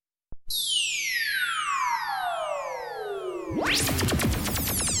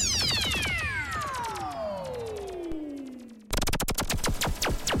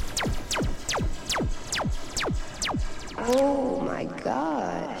Oh my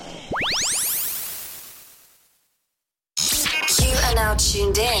gosh. You are now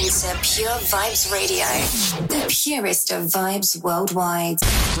tuned in to Pure Vibes Radio, the purest of vibes worldwide.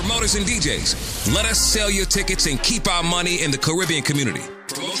 Promoters and DJs, let us sell your tickets and keep our money in the Caribbean community.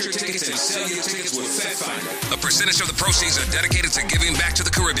 Promote your tickets and sell your tickets with FatFinder. A percentage of the proceeds are dedicated to giving back to the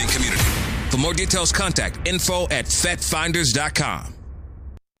Caribbean community. For more details, contact info@fatfinders.com.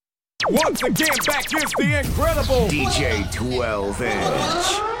 Once again, back is the incredible DJ 12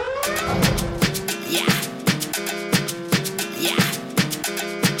 Inch. Yeah. Yeah.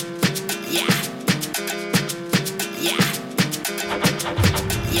 Yeah. Yeah.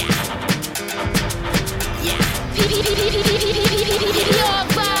 Yeah. Yeah. Your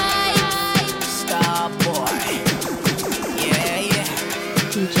vibe. Star boy. Yeah, yeah.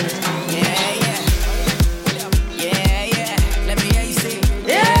 DJ Tom. Yeah, yeah. Yeah, yeah. Let me hear you sing.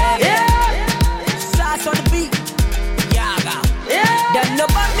 Yeah, yeah. Sauce on the beat. Yaga. Yeah. Them no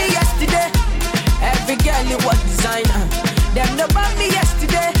bought me yesterday. Every girl you want designer. Them no bought me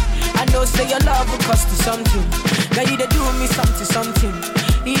yesterday. I know say your love will cost you something. Girl, you they do me something, something.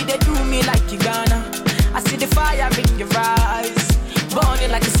 You they do me like you gonna. I see the fire in your eyes,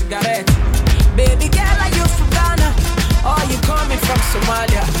 burning like a cigarette. Baby girl, are you from Ghana? Or you coming from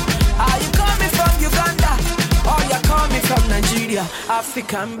Somalia? Are you coming from Uganda? Or you coming from Nigeria?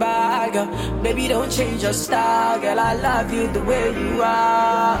 African bagger. Baby, don't change your style, girl. I love you the way you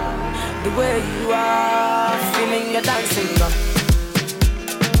are, the way you are. Feeling your dancing, girl.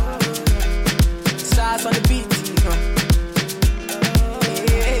 Stars on the beat, girl.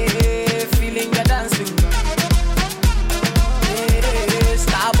 Yeah, feeling your dancing, girl. Yeah,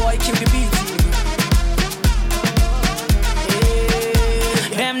 Starboy, kill the beat,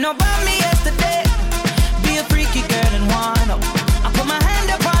 yeah. Them no bought me yesterday. Be a freaky girl and wanna. I put my hand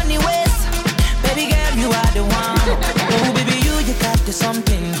up on the waist. Baby girl, you are the one. Oh, baby, you got the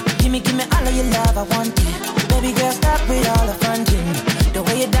something. Give me all of your love, I want it. Baby girl, stop with all the fronting. The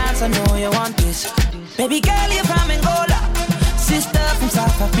way you dance, I know you want this. Baby girl, you're from Angola. Sister from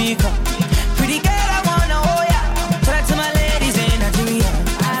South Africa. Pretty girl, I wanna hold ya. Talk to my ladies in Nigeria.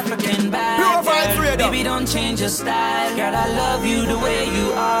 African bad girl. Baby, don't change your style. Girl, I love you the way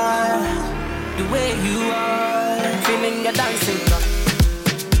you are. The way you are. Feeling your dancing, girl.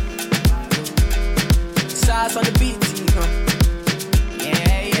 Sauce on the beat, girl.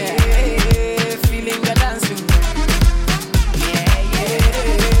 Yeah, yeah. Feeling your dancing, girl. Yeah,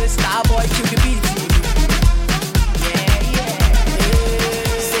 yeah. Starboy, kill the beat, yeah, yeah.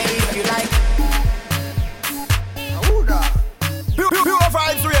 Say if you like. Pure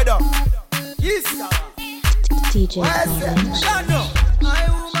Vibes Radio. Yes, DJ Tom. my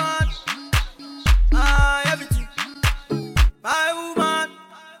woman, my everything. My woman,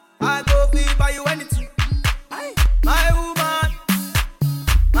 I go free buy you anything. My woman,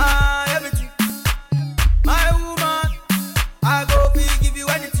 my everything. My woman, I go free give you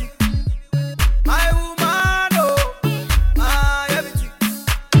anything. My woman, oh, my everything.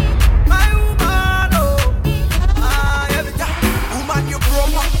 My woman, oh, my everything. Woman, you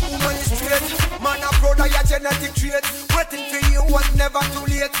proper, woman, you straight. Man, a brother, your genetic trait. Waiting for you was never too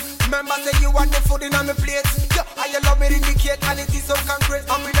late. Remember, say you want the food in on my plate. Yeah, and you love me indicate, and it is so concrete.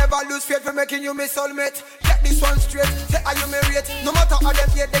 And we never lose faith for making you my soulmate. Get this one straight, say are you married? No matter how they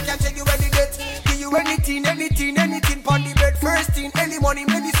play, they can take you any date. Give you anything, anything, anything. Pon the bed, first thing, any money,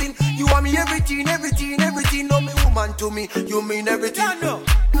 medicine. You want me everything, everything, everything. No, me woman to me, you mean everything. Yeah, no.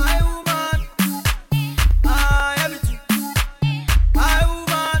 My woman, my everything. My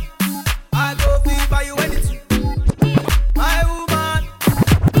woman, I go free buy you anything. My woman,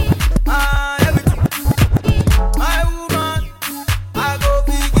 my everything. My woman, I go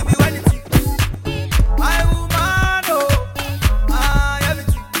free give you anything. My woman, oh, my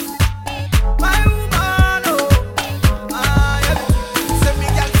everything. My woman, oh, my everything. Say me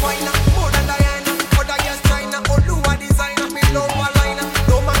girl finer, more than Diana. Other girls China, all you a designer. Me love a liner.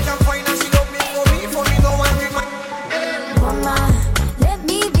 No man can find her, she love me, for me, no one remind. Woman, let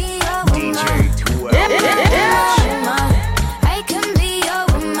me be your woman. DJ 12. Woman, I can be your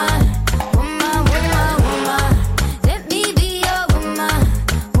woman. Woman, woman, woman. Let me be your woman.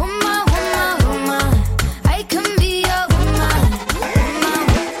 Woman, woman, woman. I can be your woman.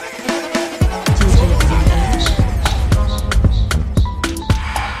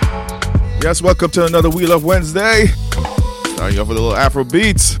 Yes, welcome to another We Love Wednesday. Starting off with a little Afro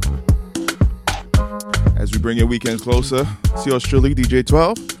beats. As we bring your weekend closer, it's yours truly, DJ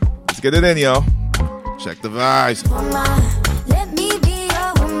 12. Let's get it in, y'all. Check the vibes. Woman,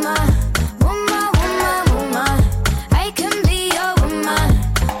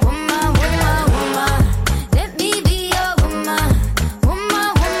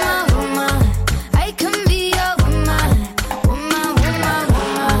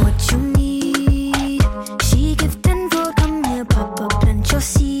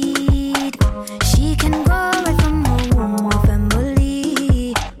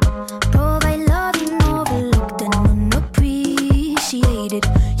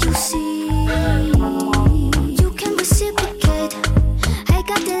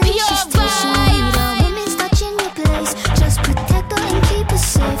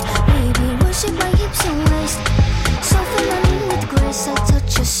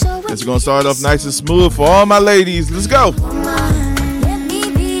 Yes, we're going to start off nice and smooth for all my ladies. Let's go.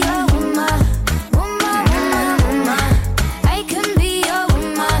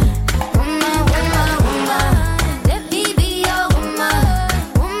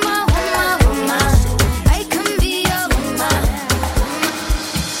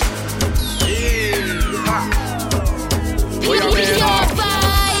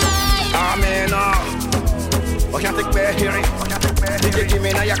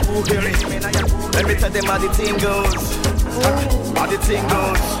 Let me tell them how the thing goes. How the thing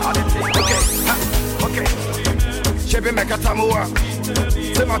goes. Okay. Shebe make a tamua.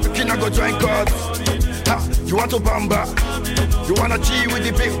 Say my pikin go join God. You want to bamba? You wanna G with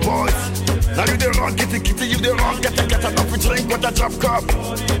the big boys? Now you the wrong, kitty, you the wrong. Get enough to drink with a drop cup.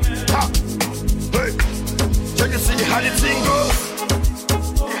 Hey, so you see how the thing goes?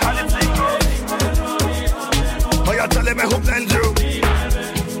 How the thing goes? Oh, you tell them I hope and do.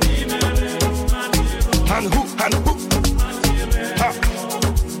 And who?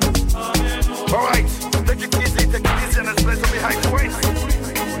 Alright, take it easy, and let's play some behind the waist.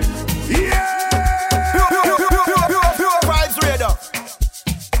 Yeah! Pure vibes radar.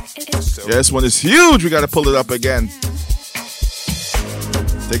 Yeah, this one is huge. We got to pull it up again.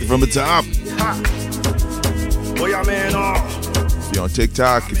 Take it from the top. Oh, yeah, man, If you're on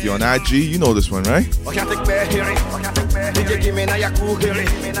TikTok, if you're on IG, you know this one, right?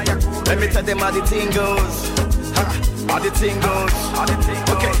 Let me tell them how the thing goes. How the thing goes.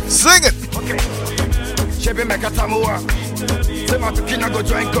 Okay. Sing it. Okay. Shebe make a tamua. Say my pikin go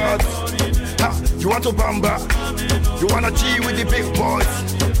join God. You want to bamba? You wanna G with the big boys?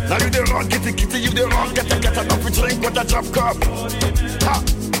 Now you the wrong, kitty, you the wrong. Get enough to drink with a drop cup.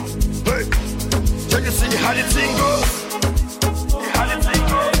 Hey, so you see how the thing goes? How the thing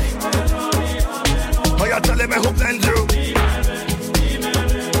goes? Oh, you tell them I hope and do.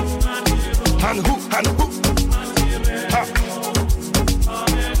 And who?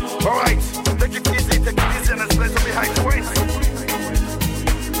 Alright, take it easy, and let's play some behind the waist.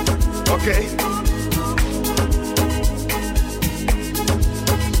 Okay.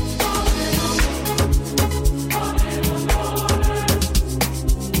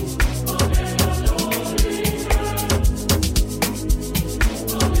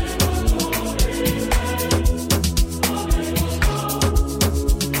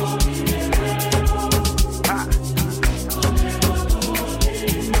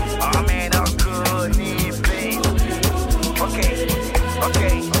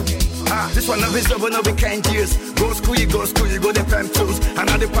 But no, we can't use. Go school, you go the prem tools. And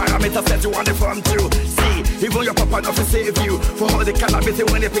all the parameters that you want the form to. See, even your papa not to save you. For all the calamity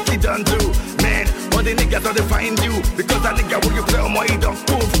when they pick it done do. Man, all the niggas don't find you. Because that nigga when you play on my he don't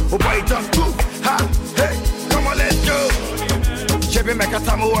move. Oh boy, he don't move. Hey, come on, let's go. Shebe make a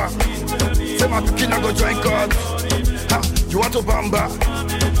tamua. Say my pikin go join God. You want to bamba?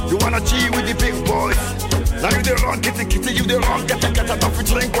 You wanna G with the big boys? Now you the wrong, kitty, you the wrong. Get enough to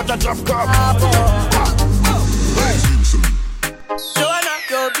drink with a drop cup. Joanna,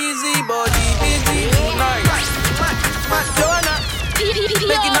 your busy body, busy tonight. Joanna,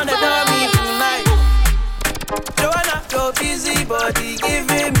 making on the dummy tonight. Joanna, your busy body,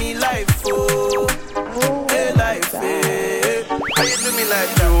 giving me life, oh, hey life, hey. How you do me like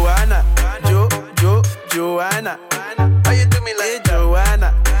Joanna, Joanna? How you do me like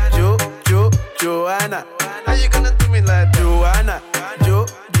Joanna, Joanna? How you gonna do me like Joanna,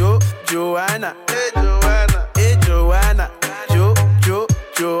 Joanna? Hey Joanna,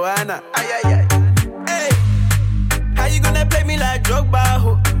 Joanna. Ay. Hey, how you gonna play me like Drogba,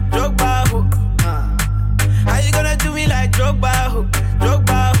 ho? How you gonna do me like Drogba, ho?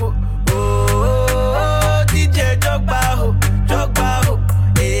 Oh, DJ Drogba, ho.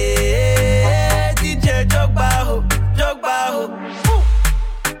 Hey, DJ Drogba, ho.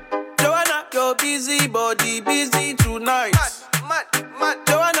 Joanna, your busy body, busy tonight. Mad.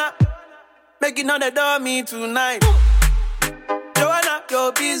 Joanna, making all the dummy tonight. Joanna,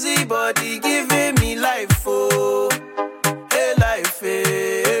 your busy body, giving me life, oh, hey life,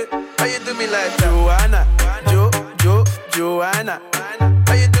 hey. How you do me like Joanna, Joanna?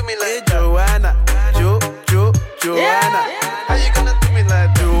 How you do me like Joanna, Joanna? How you gonna do me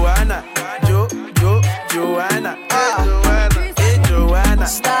like Joanna, Joanna? Hey Joanna,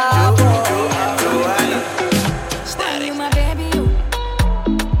 stop, Joanna. You my baby,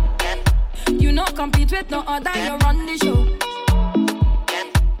 you know compete with no other, you run the show.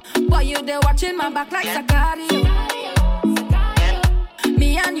 Boy, you there watching my back like Sicario.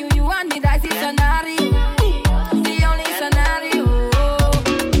 Me and you and me, that's the scenario. The only scenario.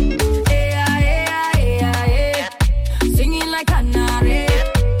 Singing like canary.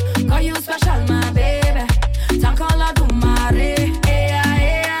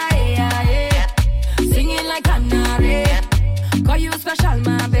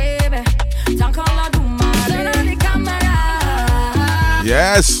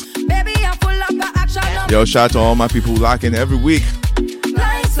 Yes. Yo, shout out to all my people who lock in every week.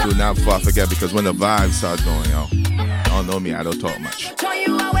 Do not forget, because when the vibe starts going, yo, y'all know me, I don't talk much.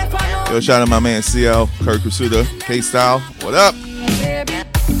 Yo, shout out to my man CL, Kirk Kusuda, K-Style. What up?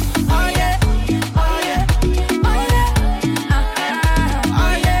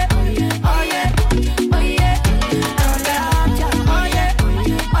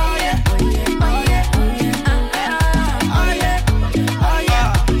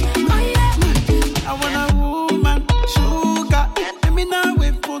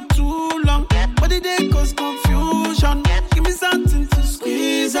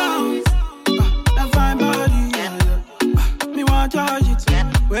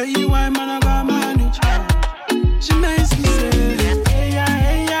 Where you are, man, I got manage. She makes me say, hey, yeah,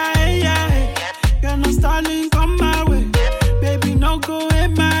 hey, yeah, hey, yeah, hey. You're not starting, come my way. Baby, no go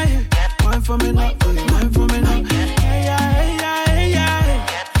in my head. Wine for me now, wine for me now. Hey, yeah, hey, yeah, hey, yeah, hey.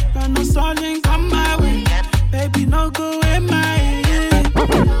 You're not starting, come my way. Baby, no go in my head.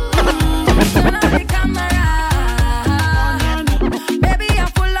 Turn on the camera. Baby, I'm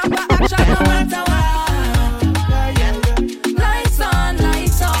full of action, no matter what.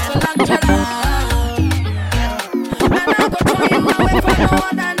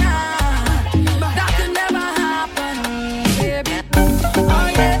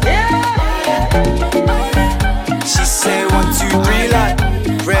 She said 1, 2, 3 light,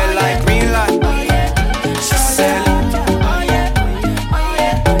 red light, green light. She said,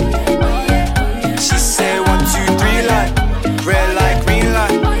 she said 1, 2, 3 light, red light, green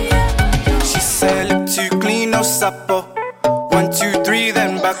light. She said look too clean, no supper. 1, 2, 3,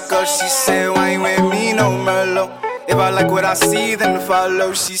 then back up. She said wine with me, no Merlot. If I like what I see, then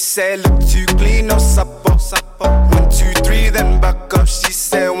follow. She said look too clean, no supper. 1, 2, 3, then back up. She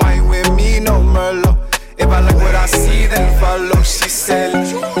said wine with me, no Merlot. If I like what I see, then follow. She said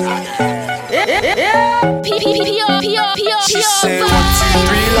she said 1, 2,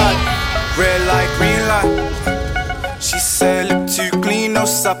 3 light, red light, green light. She said look too clean, no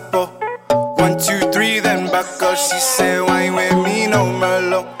supper. 1, 2, 3, then back up. She said wine with me, no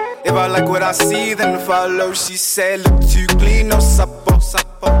Merlot. If I like what I see, then follow. She said look too clean, no supper.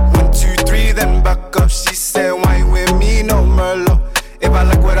 1, 2, 3, then back up. She said wine with me, no Merlot. If I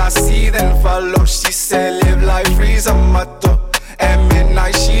like what I see, then follow. She said live life freeze a motto. At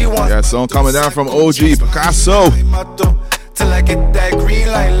midnight she wants. Yeah, song coming down from OG Picasso. Till I get that green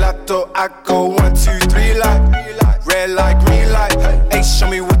light lotto. I go 1, 2, 3 light, red light, green light. Hey, show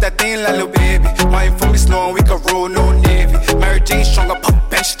me what that thing like, little baby. Wine for me slow and we can roll, no navy. Mary Jane strong, I pop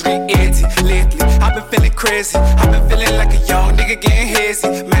bench 380. Lately, I've been feeling crazy. I've been feeling like a young nigga getting hazy.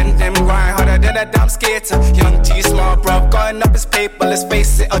 Man, them grind harder than a damn skater. Young G, small bruv, going up his paper. Let's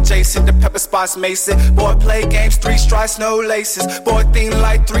face it, adjacent, the pepper spots mason. Boy, play games, 3 strikes, no laces. Boy, thing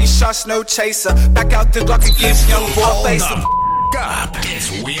like 3 shots, no chaser. Back out the Glock and give young boy face. Up.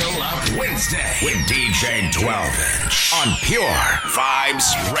 It's Wheel Up Wednesday with DJ 12-inch on Pure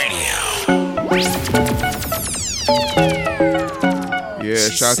Vibes Radio. Yeah,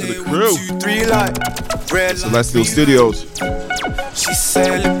 shout out to the crew. 1, 2, 3 light, red Celestial Studios. She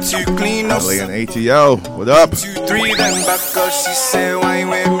said look too clean, no LA and ATL. What up? 2, 3, then back up. She said wine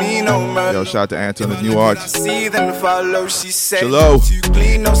with me, no Merlot. Yo, shout out to Anton, the new art. See, then follow. She said Hello. too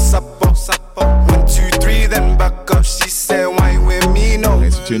clean, no supper. 1, 2, 3, then back up. She said wine with me, no.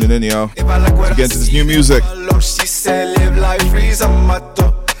 Thanks for tuning in, yo. If I like what Let's get into this new music. She said live life freeze a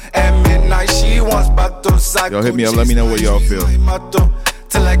motto. At midnight she wants bottles. Yo, hit me up, let me know what y'all feel.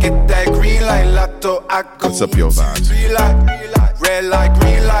 Till I get that green light lotto. I go What's up, your vibes? 3 light, red light,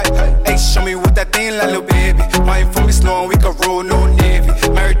 green light. Hey, show me what that thing like, little baby. Wine for me slow and we can roll, no navy.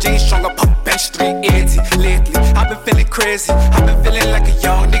 Mary Jane strong, I pop bench 380. Lately, I've been feeling crazy. I've been feeling like a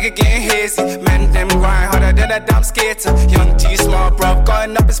young nigga getting hazy. Man, them grind harder than a damn skater. Young G, small bruv,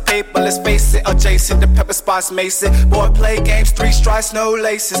 going up his paper. Let's face it, adjacent, the pepper spots mason. Boy, play games, 3 strikes, no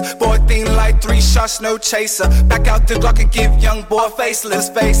laces. Boy, thing like 3 shots, no chaser. Back out the Glock and give young boy faceless.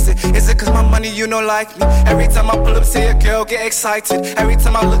 Face it, is it cause my money you don't like me? Every time I pull up, see a girl get excited. Every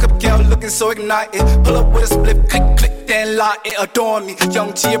time I look up, girl looking so ignited. Pull up with a split, click, click, then light it, adore me.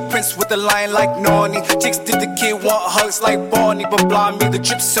 Young G, a prince with a line like Norny. Chicks did the kid want hugs like Barney, but blind me, the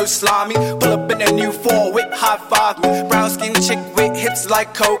drip's so slimy. Pull up in a new 4 whip, high five me. Brown skin chick with hips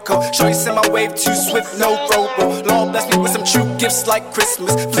like Coco. Shorty send my wave too swift, no robo. Lord bless me with some true gifts like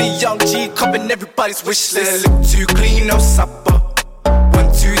Christmas. Flee young G, cupping everybody's wish list. Look too clean, no supper. 1,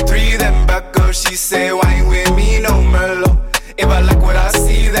 2, 3, then back up. She said wine with me, no Merlot. If I like what I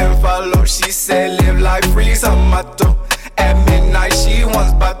see, then follow. She said live life freeze a motto. At midnight she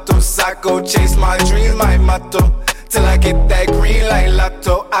wants bottles. I go chase my dreams, my motto. till I get that green like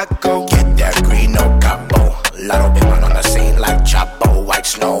Lotto. I go get that green, no capo. Lotto big man on the scene like Chapo. White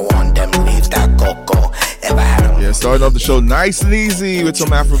snow on them leaves, that cocoa. Ever had them? Yeah, starting off the show nice and easy with some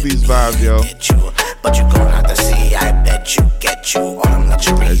Afrobeats vibes, yo. But you gon' have to see, I bet you get you all them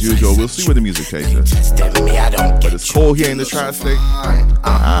luxuries. As usual, we'll see where the music takes us. But it's cold here in the tri-state.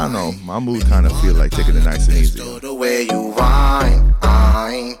 I don't know, my mood kind of feel like taking it nice and easy. The way you whine,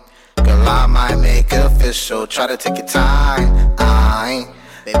 girl, I might make it official. Try to take your time,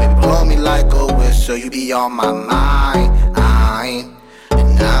 baby, blow me like a whistle. You be on my mind,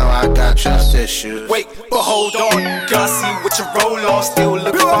 and now I got trust issues. Wait, but hold on, girl, I see what you roll on. Still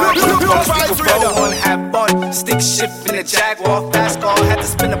look fine, roll on, have fun. Stick shift in the Jaguar, fast call. Had to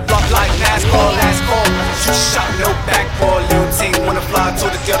spin the block like NASCAR, last call. Shoot shot, no backball. Little team wanna fly,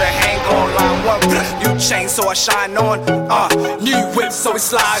 told the girl to hang on. Line one, new chain, so I shine on. New whip, so we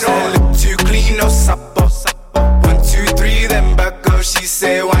slide on. Look too clean, no supper. 1, 2, 3, then back up. She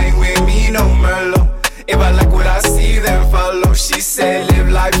said, why ain't with me, no Merlot. If I like what I see, then follow. She said, live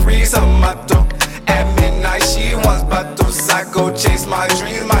life free, some motto. At midnight, she wants battles. I go chase my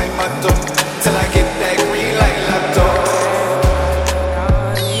dreams, my motto. Till I get that green like Lotto.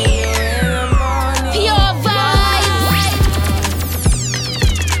 Pure vibes.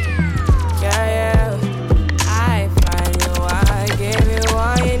 Yeah. I find you, I give you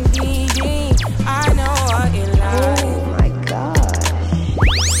all you need. I know what you like. Oh my God.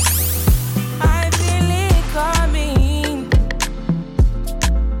 I feel it coming.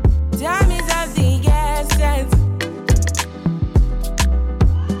 Time is of the essence.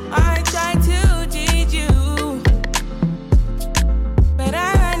 I try to teach you, but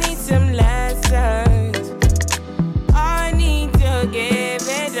I need some lessons. I need to give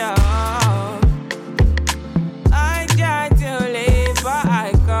it up. I try to live, but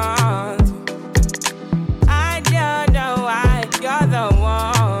I can't. I don't know why you're the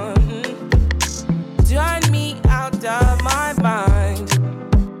one. Turn me out of my mind.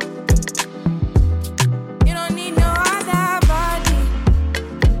 You don't need no other body.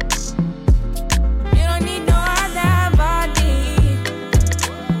 You don't need no other body.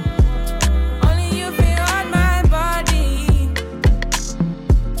 Only you feel on my body.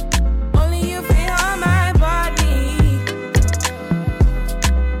 Only you feel on my body.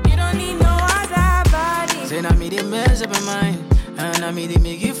 You don't need no other body. Say now me they mess up your mind, and now me they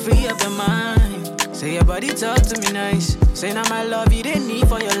make you free up your mind. Say your body talk to me nice. Say now my love you didn't need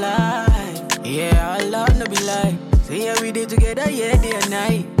for your life. Yeah, our love no be lie. Say yeah we did together, yeah, day and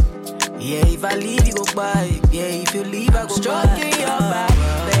night. Yeah, if I leave you go by. Yeah, if you leave I go stroking your body,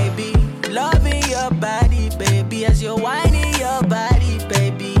 baby. Loving your body, baby. As you're whining your body,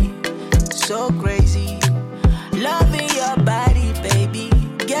 baby. So crazy. Loving your body, baby.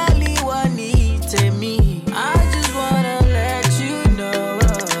 Girl, you want need to me. I just wanna let you know.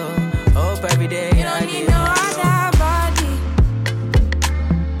 Hope every day You don't need no other body.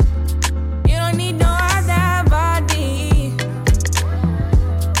 You don't need no other body.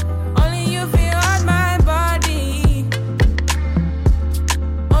 Only you feel on my body.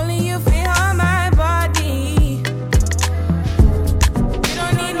 Only you feel on my body. You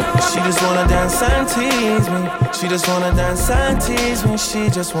don't need no She just wanna dance and tease me. She just wanna dance and tease me. She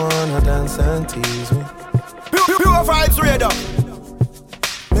just wanna dance and tease me. Pure Vibes Radio.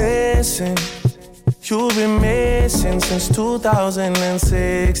 Missing, you've been missing since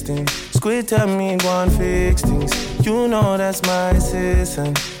 2016. Squid tell me go and fix things. You know that's my sis,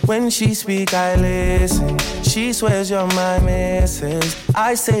 and when she speak I listen. She swears you're my missus.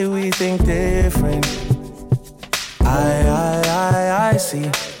 I say we think different. I see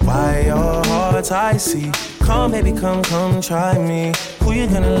why your heart's icy. Come baby, come try me. Who you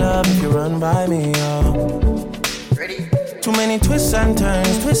gonna love if you run by me, oh? Ready? Too many twists and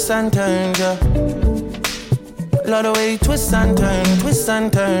turns, yeah. Love the way you twist and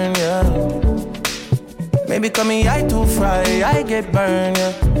turn, yeah. Maybe call me I too fry, I get burned,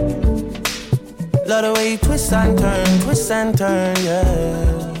 yeah. Love the way you twist and turn,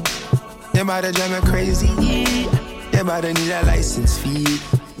 yeah. Your body drive me crazy, your body need a license fee.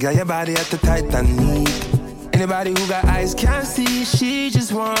 Got your body at the tight and neat. Anybody who got eyes can't see. She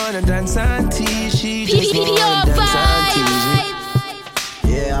just wanna dance and tease. She just wanna dance and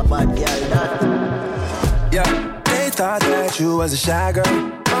tease. Yeah, bad girl that. Yeah, they thought that you was a shy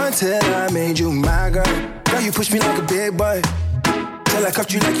girl until I made you my girl. Girl, you pushed me like a big boy till I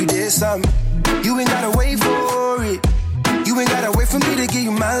cuffed you like you did something. You ain't gotta wait for it. You ain't gotta wait for me to give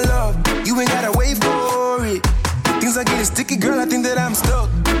you my love. You ain't gotta wait for it. Things are getting sticky, girl, I think that I'm stuck.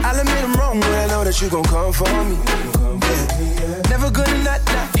 I'll admit I'm wrong, but I know that you gon' come for me. Yeah. Never gonna not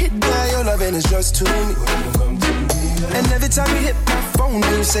hit by your loving is just to me. time you hit my phone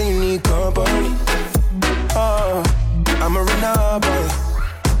and you say you need company. Oh, I'm a runner boy.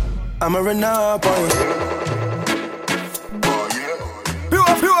 I'm a runner boy.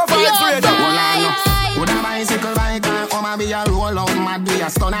 Pure vibes radio. Would a bicycle bike and come and be a roll out mad be a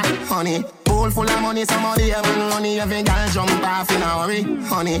stunner, honey. Pool full of money, somebody having money. Every girl jump off in a hurry,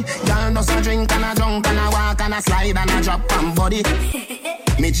 honey. Girl does a drink and a drunk and a walk and a slide and a drop and body.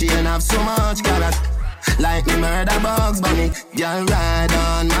 Me chain have so much color, like me murder bugs bunny. Girl ride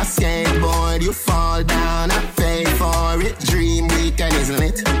on my skateboard, you fall down, I pay for it. Dream weekend is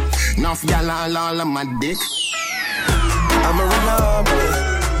lit. Enough girl all on my dick. I'm a runner boy.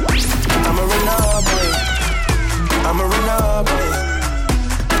 I'm a runner boy. I'm a runner boy.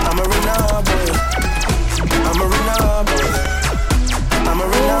 I'm a runner boy. I'm a runner boy. I'm a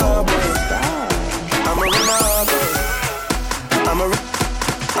runner boy. I'm a runner boy. I'm a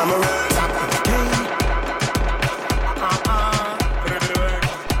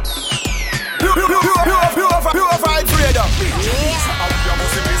Pure vibes radio.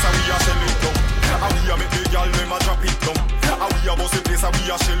 We a make the girl them a drop it down. We a boss the place and we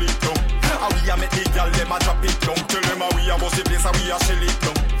a shell it down. We a make the girl them a drop it down. Tell them we a boss the place and we a shell it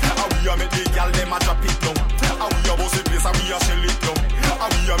down. We a make the girl them a drop it down. We a boss the place and we a shell it down.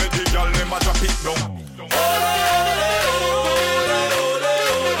 We a make the girl them a drop it down.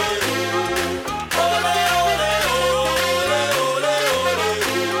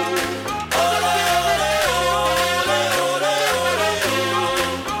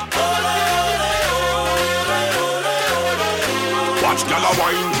 Watch gyal a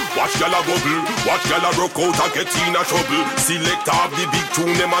wine, watch gyal a bubble, watch gyal a rock out and get in a trouble. Select off the big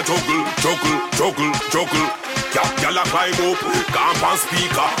tune them a juggle, juggle, juggle, juggle. Gyal a climb up, camp and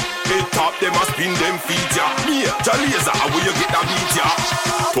speaker. Head top them a spin them feet ya. Me, Jalazer, where you get that beat ya?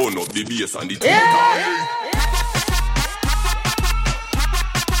 Turn up the bass and the tweeter.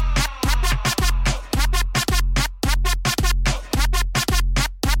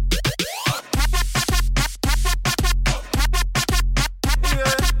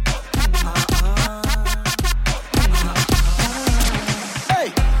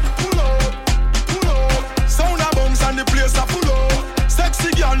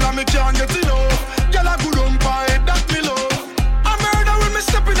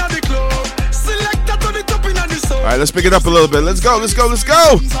 Alright, let's pick it up a little bit. Let's go, let's go, let's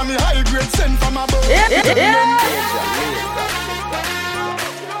go. Watch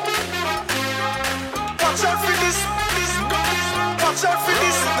out for this. Watch out for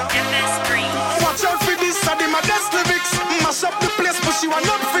this. Watch out for this. I did my best lyrics. Mash up the place, but she want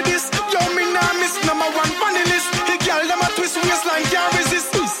not for this. Yo, me nah miss #1 funny list. He girl them a twist waistline can't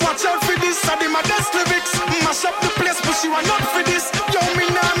resist. Watch out for this. I did my best lyrics. Mash up the place, but she want not for this. Yo, me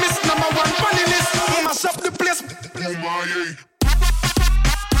nah miss #1 funny list. Mash up the place. Oh my.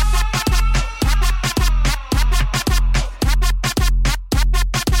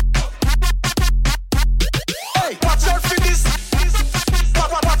 Watch out for this.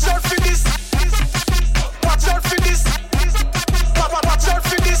 Watch out for this. Watch out for this. Watch out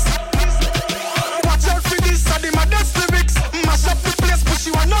for this. Watch out for this. I did my best lyrics. Mash up the place, but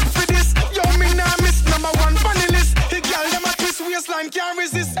she want not for this. Yo, me nah miss #1 funny list. He girl them a twist waistline can't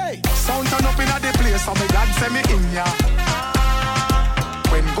resist. Hey, sound turn up inna the place, so me God send me in ya.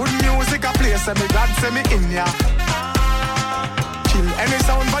 When good music a play, so me God send me in ya. Kill any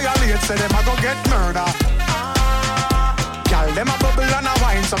sound violate, say them a go get murder. Girl, them a bubble and a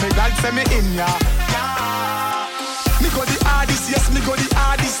wine, so me God send me in ya. Me go the hardest, yes, me go the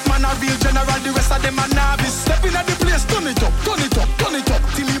hardest. Man a real general, the rest of them a novice. Step in at the place, turn it up, turn it up, turn it up.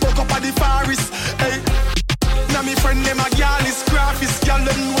 Till me woke up at the forest. Hey, now me friend them a girl is graphist. Girl,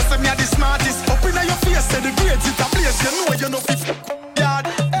 them know say me a the smartest. Up inna your face, say the grades it a place. You know fit yard.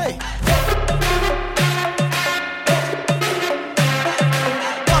 Hey.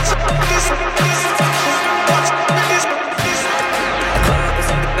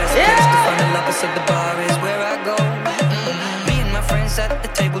 At the bar is where I go. Me and my friends at the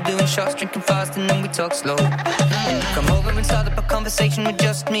table doing shots, drinking fast, and then we talk slow. And you come over and start up a conversation with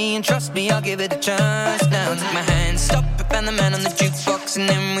just me, and trust me, I'll give it a chance. Now take my hand, stop it, and the man on the jukebox, and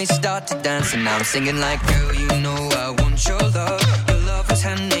then we start to dance. And now I'm singing like, girl, you know I want your love. Your love was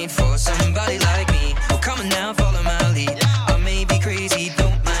handmade for somebody like me. Well, come on now, follow my lead. I may be crazy,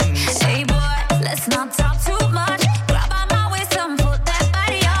 don't mind me. Hey boy, let's not talk too much. Grab on my waist and put that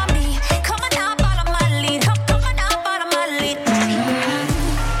body on me. Come on now, follow my lead. Come on now, follow my lead.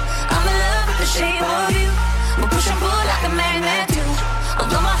 I'm in love with the shape of you. We'll push and pull like a magnet do.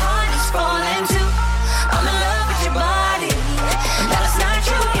 Although my heart is falling too. I'm in love with your body. And last night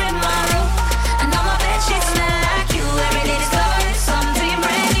you in my room. And all my bed sheets smell like you. Every day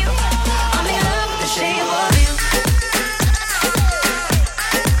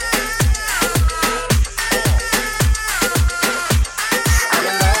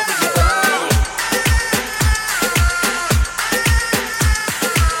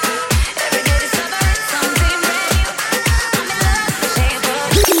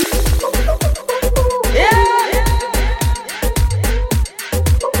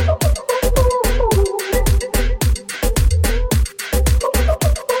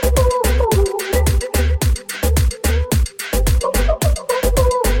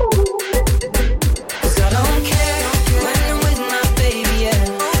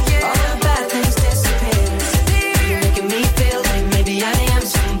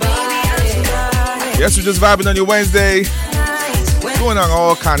Yes, we're just vibing on your Wednesday. Going on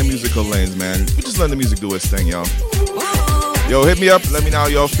all kind of musical lanes, man. We just let the music do its thing, yo. Yo, hit me up. Let me know how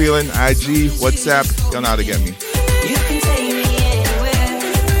y'all feeling. IG, WhatsApp. Y'all know how to get me.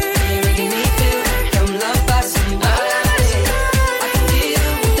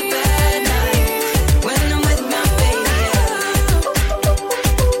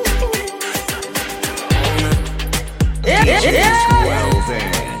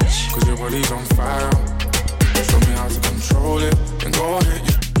 Cause your body's on fire. Show me how to control it. And go ahead,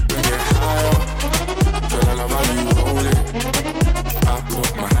 you and get higher. Girl, I love how you hold it. I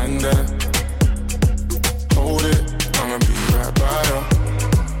put my hand there. Hold it. I'ma be right by you.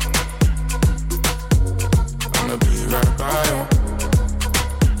 I'ma be right by you.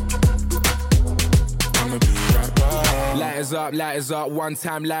 I'ma be right by you. Lighters up, one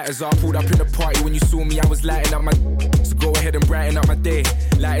time lighters up. Pulled up in the party when you saw me, I was lighting up my. Go ahead and brighten up my day.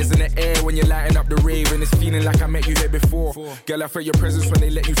 Lighters in the air when you're lighting up the rave. And it's feeling like I met you here before. Girl, I felt your presence when they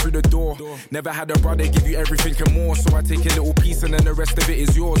let you through the door. Never had a brother give you everything and more. So I take a little piece and then the rest of it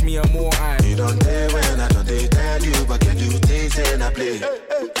is yours, me and more. You don't dare when I don't they tell you. But can you taste and I play?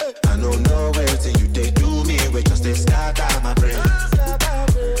 I don't know where till you they do me. We just they scatter my brain.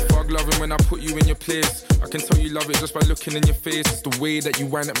 Fuck loving when I put you in your place. I can tell you love it just by looking in your face. It's the way that you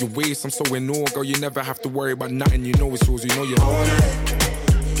wind up your waist. I'm so in awe, girl, you never have to worry about nothing. You know it's yours, you know you own it.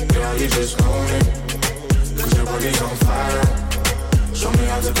 Yeah, you just own it. Cause your body's on fire. Show me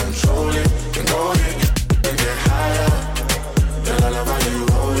how to control it. And go ahead and get higher. Girl, I love how you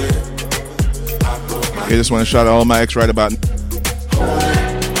hold it. I put my I just want to shout out all my ex right about. You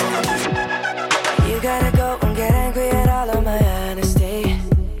gotta go and get angry at all of my honesty.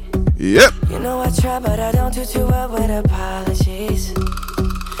 Yep. You know I try, but I don't do too well with apologies.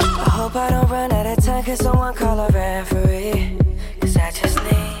 I hope I don't run out of time, cause someone call a referee. Cause I just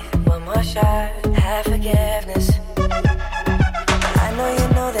need one more shot, have forgiveness. I know you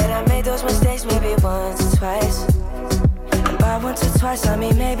know that I made those mistakes maybe once or twice. And by once or twice, I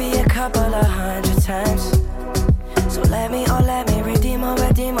mean maybe a couple of 100 times. So let me redeem or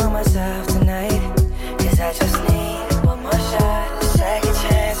myself tonight. Cause I just need one more shot, second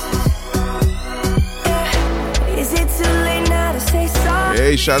chances. Is it too late now to say sorry?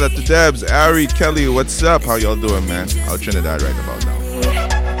 Hey, shout out to Debs, Ari, Kelly, what's up? How y'all doing, man? Out Trinidad right about now.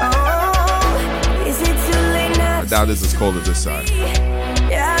 Is it too late now? I doubt it's as cold as this side.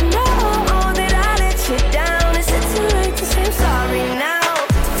 Yeah, I know that I let you down. Is it too late to say I'm sorry now?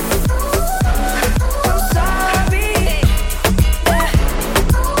 I'm sorry.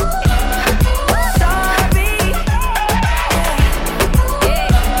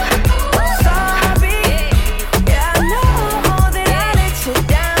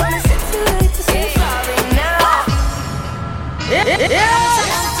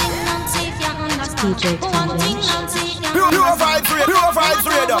 DJ Thomas. Pure vibes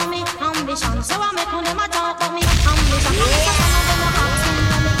radar. Ambition, so I make them a talk about me ambition.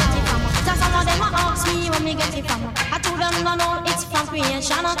 Just some of them a ask me where me get it from. I told them no, it's from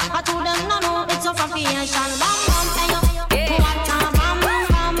creation. I told them no, it's from creation. Bam bam, ayo, what a bam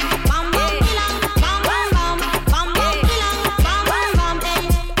bam, bam bam, bilang, bam bam, bam bam, bilang, bam bam, ayo, what a bam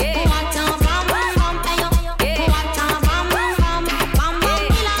bam, ayo, what a bam bam, bam bam,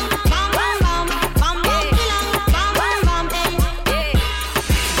 bilang, bam bam, bam bilang, bam bam, ayo.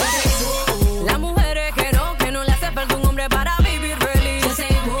 Las mujeres que no le hace falta un hombre para vivir feliz.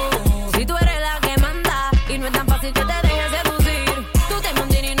 Si tú eres la que manda y no es tan fácil que te dejes seducir, tú te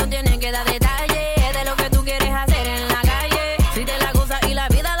mantienes y no tienes que dar detalles de lo que tú quieres hacer en la calle. Si te la gozas y la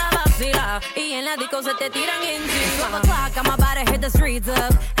vida la vacila y en la disco se te tiran encima. 12 o'clock, I'm about to hit the streets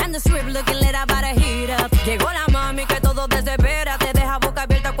up and the strip looking lit, about to heat up. Llegó la mami que todo desespera, te deja boca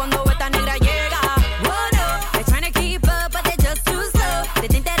abierta cuando esta negra llega. What up? They're trying to keep up, but they're just too slow. They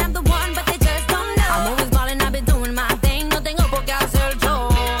think that I'm the one, but they just don't know. I'm always ballin', I've been doing my thing. No tengo por qué hacer yo.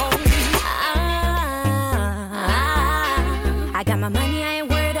 I got my money, I ain't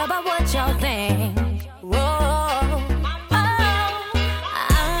worried about what y'all think.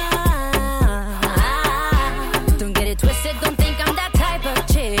 Don't get it twisted, don't think I'm that type of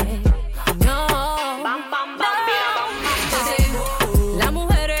chick. No.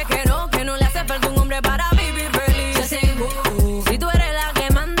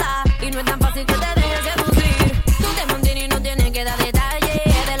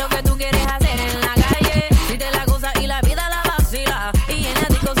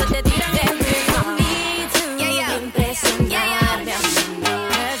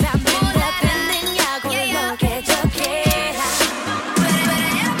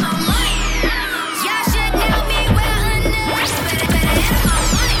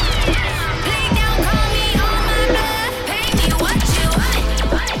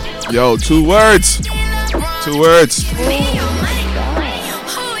 Yo, 2 words. 2 words.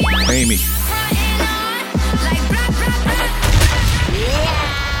 Amy.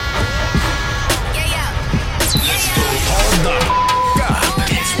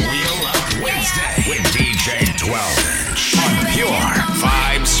 It's Wheel Up Wednesday with DJ 12-inch on Pure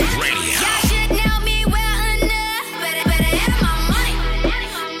Vibes Radio.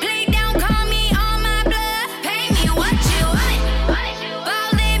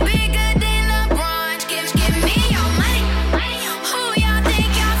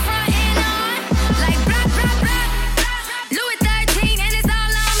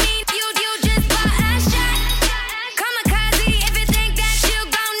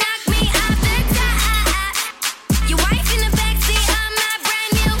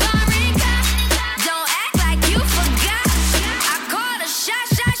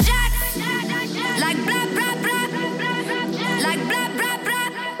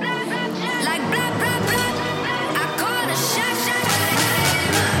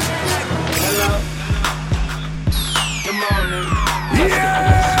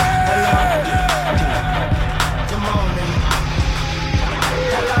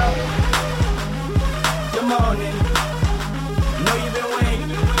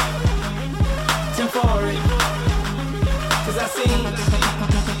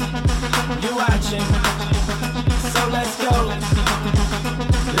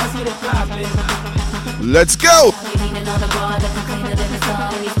 Let's go.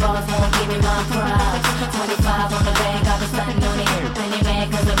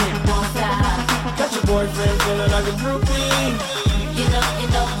 Got your boyfriend feeling like a groupie. You know, we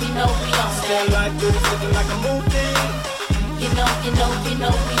don't stand like this, looking like a movie. You know, we don't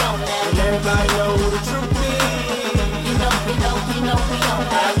that. And everybody know who the truth is. You know, we don't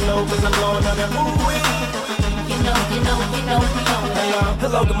that. I know 'cause I'm blowing on that movie. You know, we don't that.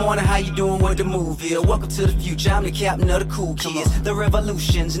 Hello, good morning, how you doing with the movie? Welcome to the future, I'm the captain of the cool kids. The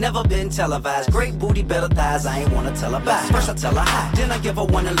revolution's never been televised. Great booty, better thighs, I ain't wanna tell her bye. First I tell her hi, then I give her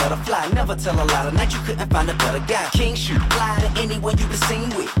one and let her fly. Never tell a lie, tonight you couldn't find a better guy. King shoot, fly to anyone you been seen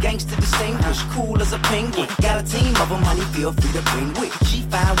with. Gangsta distinguished, cool as a penguin. Got a team of them, honey, feel free to bring with. She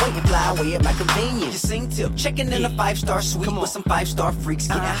fine, wait and fly away at my convenience. You sing tip, checking in a 5-star suite with some 5-star freaks,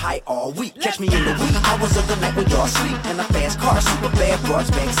 getting high all week. Catch me in the wee hours of the night when y'all sleep. In a fast car, super bad broads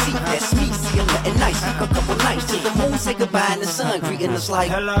back seat. That's me, see I'm letting nice. A couple nights to the moon, say goodbye in the sun, greeting us like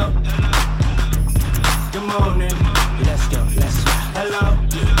hello, good morning. Let's go. Hello,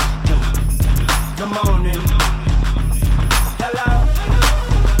 good morning. Hello,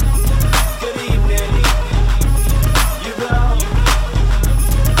 good evening. You blow,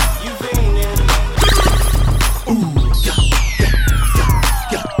 you fiending. Ooh,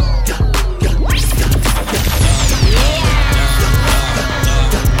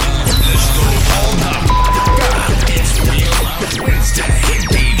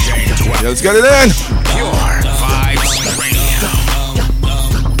 Yeah, let's get it in. Pure Vibes Radio.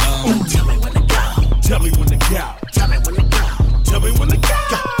 Tell me when to go. Tell me when to go. Tell me when to go. Tell me when to go.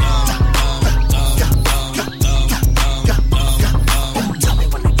 Tell me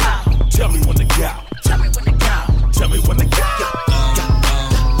when to go. Tell me when to go. Tell me when to go. Tell me when to go.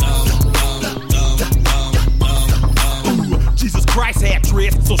 Jesus Christ had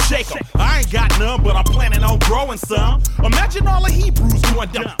dreads, so shake 'em. I ain't got none, but I'm planning on growing some. Imagine all the Hebrews going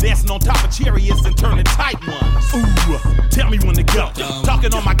down, dancing on top of chariots and turning tight ones. Ooh, tell me when to go.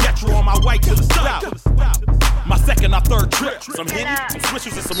 Talking on my Getro on my way to the stop. My second or third trip. Some Henny, some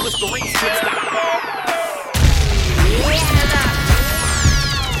Swishers, and some Listerine.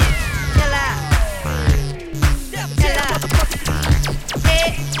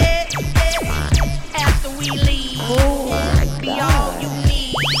 After we leave, be all you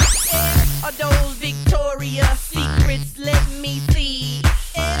need. Are those Victoria's Secrets? Let me see.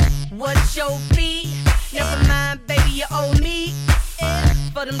 What's your fee? Never mind, baby, you owe me.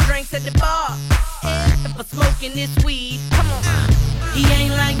 For them drinks at the bar, and for smoking this weed. Come on. He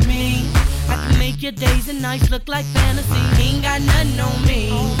ain't like me. I can make your days and nights look like fantasy. He ain't got nothing on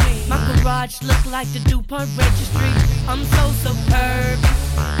me. My garage look like the DuPont registry. I'm so superb.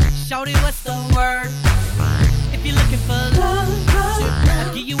 Shorty, what's the word? If you're looking for love,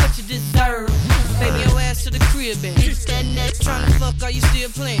 I'll give you what you deserve. Baby, your ass to the crib, and bitch that net. Tryna fuck, are you still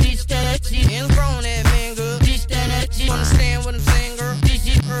playing? Bitch that shit, and grown that man, girl. Bitch that shit, understand what I'm saying, girl? Bitch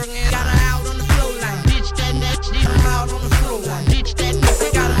it, got her out on the floor like bitch that shit, I'm out on the floor like bitch that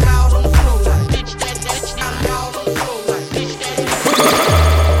shit, got her out on the floor like bitch that shit, I'm out on the floor like bitch that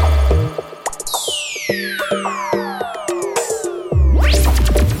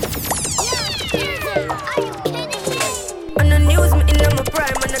On the news, me in my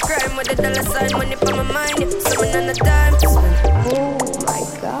prime, on the crime.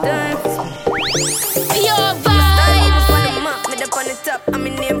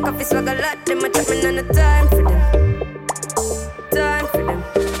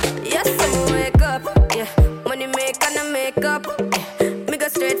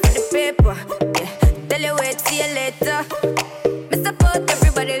 straight for the paper. Yeah, tell you wait, see you later. Me support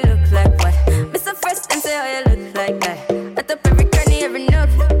everybody look like what? Me so fresh and say how you look like that. I top every cranny, every nook.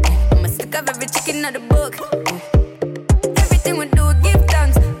 I'm a stick of every chicken out the book. Everything we do, give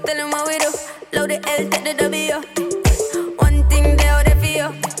thanks. Tell them what we do. Load the L, take the W. One thing they out there for you.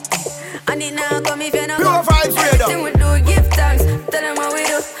 And it now come if you not go. Everything we do, give thanks. Tell them what we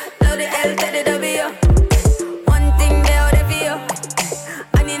do. Load the L, take the W. One thing they out there for you.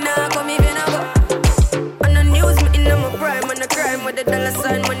 And it now come if you not go. On the news, me in my prime. On the crime with the dollar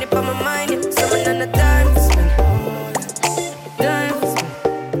sign, money for my mind. So I'm on the time to spend. Time to spend.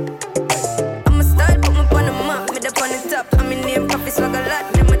 I'm a style, put me on the map. Me up on the top. I'm in name, coffee swag a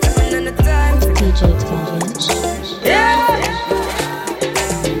lot. Them a chopping on the time. DJ Experience. Yeah.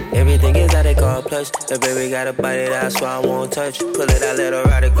 Everything is how they call plush. The baby got a body that's why I won't touch. Pull it out, let her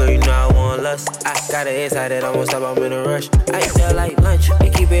ride it, girl, you know I want lust. I got it inside that I won't stop, I'm in a rush. I eat that like lunch,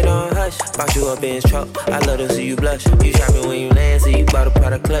 and keep it on hush. Box you up in his truck, I love to see you blush. You shopping when you land, so you bought a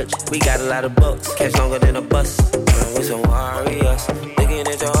product clutch. We got a lot of bucks, catch longer than a bus. With some warriors, looking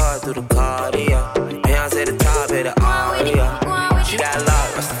at your heart through the cardio. Beyonce the top, hit the aria. She got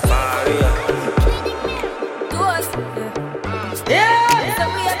love, Rastafari. Yeah. So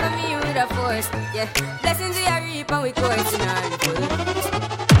we are coming with a force. Yeah. Blessings we are reap and we course in our report.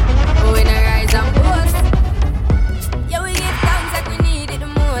 We not rise and boast. Yeah, we give thanks like we need it the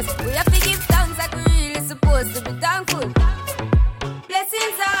most. We have to give thanks like we really supposed to be thankful.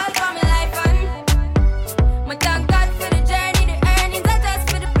 Blessings all for my life and my thank God for the journey, the earnings are just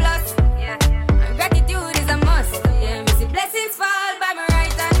for the plus. Yeah. And gratitude is a must. Yeah, me see blessings fall by my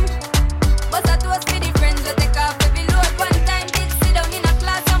right hand. But that was for the friends that take off every load one time. Did sit down in a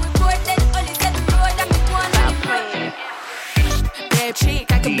class and we bored then only said the road and me go on the road. Bad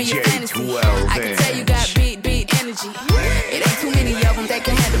chick, I could be your fantasy. I can tell you got beat energy. It ain't too many of them that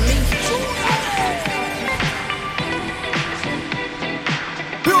can handle me.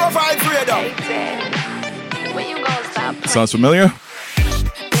 Purified freedom. When you gonna stop? Sounds familiar?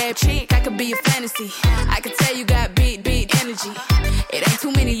 Bad chick, I could be your fantasy. I can tell you got beat energy. It ain't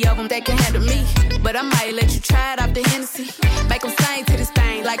too many of them that can handle me. But I might let you try it off the Hennessy. Make them sing to this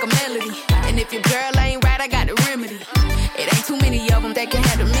thing like a melody. And if your girl ain't right, I got the remedy. It ain't too many of them that can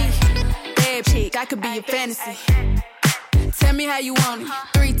handle me. Bad chick, I could be your fantasy. Tell me how you want it.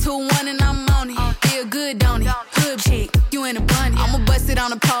 3, 2, 1 and I'm on it. Feel good, don't it? Hood chick, you in a bunny. I'ma bust it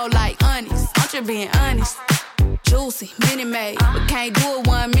on the pole like honest. I'm just being honest. Juicy, mini made, but can't do it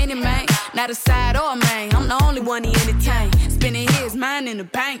 1 minute, man. Not a side or a main. I'm the only one he entertain. Spending his mind in the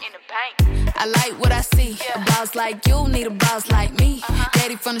bank. I like what I see. A boss like you need a boss like me.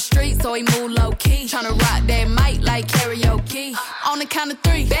 Daddy from the street, so he move low key. Tryna rock that mic like karaoke. On the count of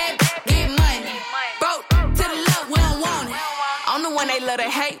 3, bad, get money. Broke to the left, we don't want it. I'm the one they love to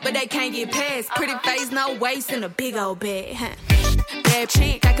hate, but they can't get past. Pretty face, no waist, and a big old bed. Bad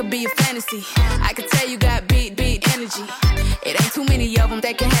chick, I could be a fantasy. I can tell you got beat energy. It ain't too many of them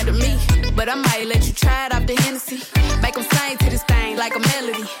that can handle me. But I might let you try it off the Hennessy. Make them sing to this thing like a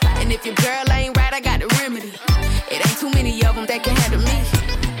melody. And if your girl ain't right, I got the remedy. It ain't too many of them that can handle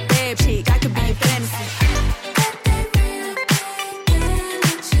me. Bad chick, I could be a fantasy.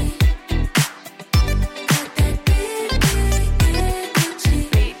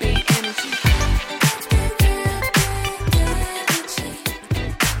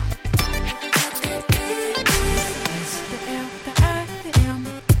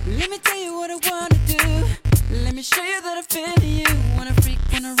 Show you that I feel you. Wanna freak,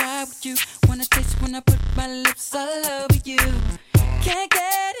 wanna ride with you. Wanna taste when I put my lips all over you. Can't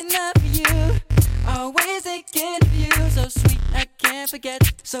get enough of you. Always thinking of you. So sweet, I can't forget.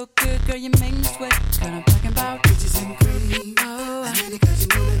 So good, girl, you make me sweat. Girl, I'm talking about peaches and cream. Oh, I need it 'cause you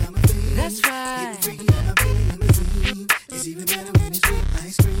know that I'm a fiend. That's right. Getting freaky on my belly limousine. It's even better when it's with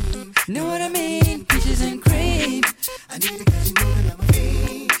ice cream. Know what I mean? Peaches and cream. I need it 'cause you know that I'm a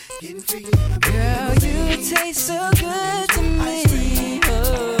fiend. Getting freaky on my belly limousine. Girl, you taste so good to me.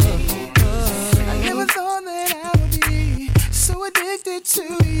 Oh, oh. I never thought that I would be so addicted to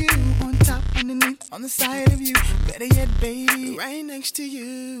you. On top, underneath, on the side of you. Better yet, baby, right next to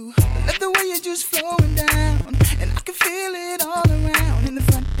you. Love the way you're just flowing down, and I can feel it all around. In the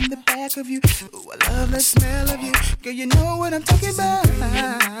front, in the back of you. Ooh, I love the smell of you. Girl, you know what I'm talking about.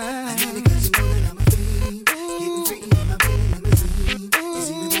 I need it 'cause you know that I'm a fiend. Getting freaky on my belly limousine.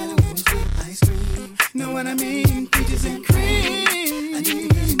 It's even better when it's with ice cream. Know what I mean? Peaches and cream. I need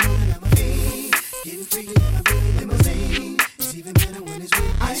it 'cause you know that I'm a fiend. Getting freaky on my belly limousine. It's even better when it's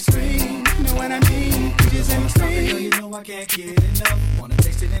with ice cream. Know what I mean? Peaches and cream. Girl, you know I can't get enough. Wanna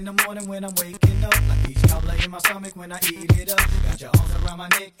taste it in the morning when I'm waking up. Like peach cobbler in my stomach when I eat it up. Got your arms around around my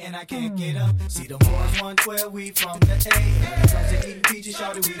neck and I can't get up. See the boys 112, we from the A. When it comes to eating peaches,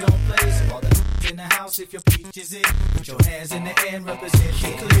 shawty, we don't play. So all the in the house, if your peaches in, put your hands in the air and represent the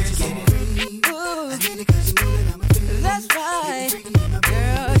clear. Get it free. I need it 'cause you know that I'm a fan. That's right,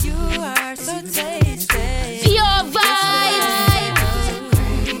 girl, you are so tasty. Pure vibe.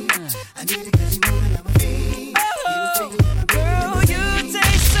 I need it 'cause you know that I'm a fan. Oh, girl, you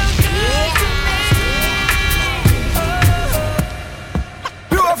taste so good to me.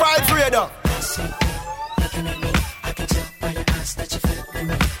 Pure Vibe Freedom. Looking at me, I can tell by your eyes that you're feeling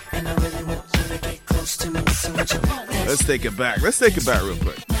me, and I really want you to get close to me. So what you want? Let's take it back. Let's take it back real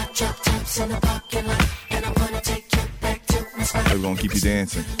quick. Drop tops in the parking lot, and I'm gonna take you back to my spot. We're gonna keep you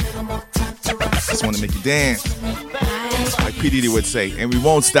dancing. Just want to make you dance, like P. Diddy would say, and we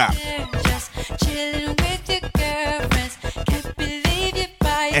won't stop. Just chilling with your girlfriends. Can't believe you're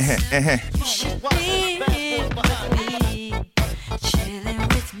by yourself. You should be here with me, chilling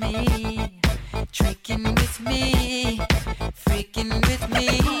with me, drinking with me, freaking with me.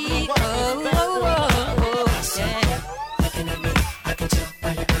 Oh, oh, oh, yeah. Looking at me, I can tell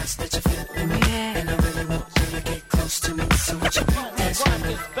by your eyes that you're feeling me, and I really want you to get close to me. So what you want? Dance with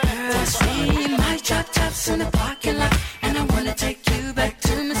me. Girl, see my drop tops in the parking lot, and I wanna take you back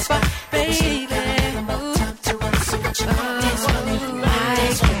to my spot, baby. Ooh.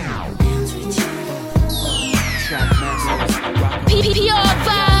 Pure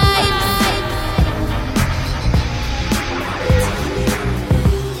vibe.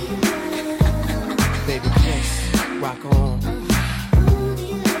 Baby, kiss, rock on.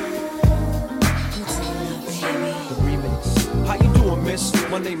 The remix. How you doing, miss?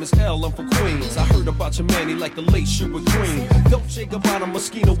 My name is L, I'm from Queens. I heard about your man, he like the late Sugar Green. Dolce Gabbana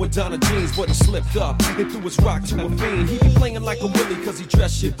Moschino with Donna jeans, but he slipped up and threw his rock to a fiend. He be playing like a Willie cause he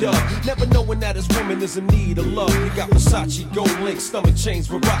dressed shit up, never knowing that his woman is in need of love. He got Versace, gold link, stomach chains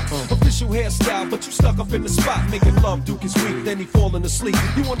with rocks. Official hairstyle, but you stuck up in the spot, making love, Duke is weak, then he falling asleep.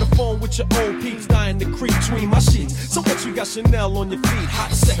 You on the phone with your old peeps, dying to creep between my sheets. So what you got Chanel on your feet,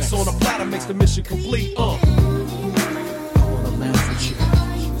 hot sex on a platter makes the mission complete. I wanna laugh with you.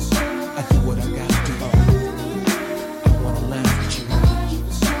 I do what I gotta do. I wanna laugh with you.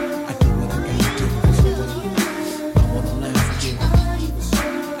 I do what I gotta do. I wanna laugh with you.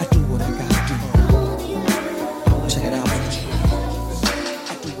 I do what I gotta do. Check it out.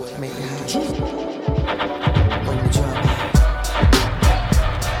 I do what I make it happen. On the job.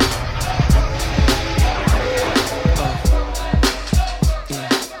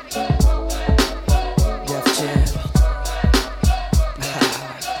 Def Jam.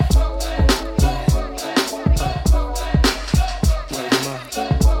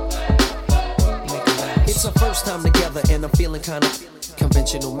 It's our first time together and I'm feeling kinda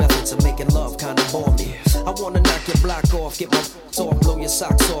conventional methods of making love kinda bore me. I wanna knock your block off, get my off, blow your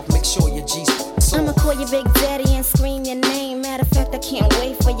socks off, make sure your G's off. I'ma call you Big Daddy and scream your name. Matter of fact, I can't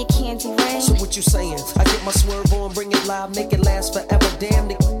wait for your candy rain. So what you saying? I get my swerve on, bring it live, make it last forever. Damn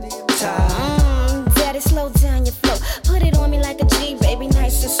the time. Daddy, slow down your flow. Put it on me like a G, baby,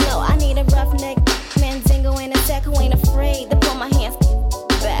 nice and slow. I need a roughneck, Mandingo and a sack who ain't afraid to pull my hands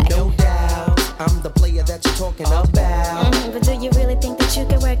back. No doubt, I'm the player that you're talking about. But do you really think that you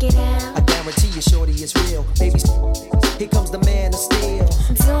can work it out? I guarantee you, shorty, it's real. Baby, here comes the man of steel.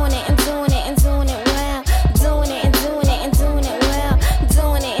 Doing it and doing it and doing it well. Doing it and doing it and doing it well.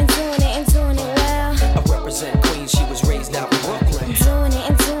 Doing it and doing it and doing it well. I represent Queens, she was raised out in Brooklyn. Doing it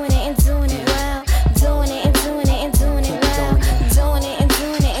and doing it and doing it well. Doing it and doing it and doing it well. Doing it and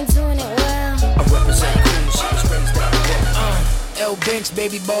doing it and doing it well. I represent Queens, she was raised out in Brooklyn. L Banks,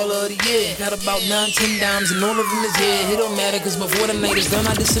 baby baller of the year. Got about 9-10 dimes and all of them is here. It don't matter cause before the night is done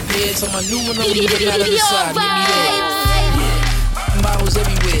I disappeared. So my new one don't leave it out of the side. Give me that. Yeah. Bottles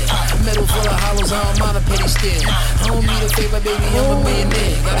everywhere. Metal full of hollows, I don't mind a petty stare. I don't need a favor, baby, I'm a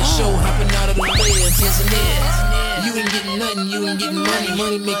millionaire. Got a show hopping out of the lair in Tanzania. You ain't getting nothing, you ain't getting money.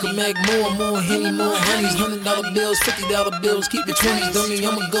 Money make a mag more Henny, more honeys. $100 bills, $50 bills, keep the 20s. Dummy,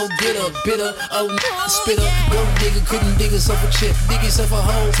 I'ma go get a bitter, spitter. Gold digger, couldn't dig herself a chip. Dig yourself a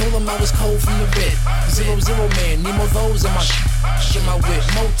hole, told him I was cold from the red. 0-0 man, need more those in my in my whip.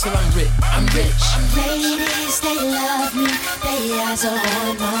 More till I'm rich, I'm rich. Ladies, they love me. They eyes are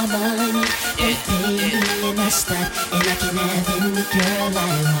on my money. They pay me and I stunt, and I can have any girl I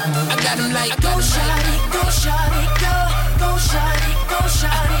want. I got him like, go shawty, go shawty, go. Go shawty, go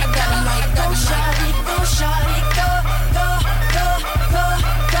shawty, I got him like, go shawty, go shawty, go.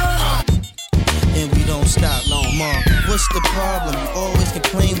 And we don't stop long more. What's the problem? You always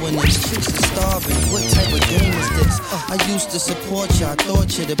complain when and these chicks are starving. What type of game is this? I used to support ya, I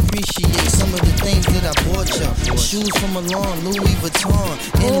thought you'd appreciate some of the things that I bought ya. Shoes from Milan, Louis Vuitton,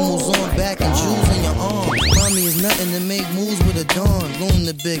 animals on back and jewels in your arm. Mommy is nothing to make moves with a dawn. Loom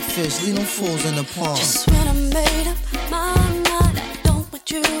the big fish, leave them fools in the pond. Just when I made up my mind, I don't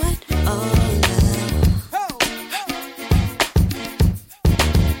want you at all now.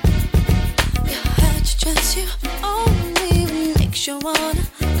 You had your chance, you only makes you wanna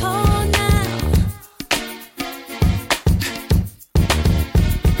call now.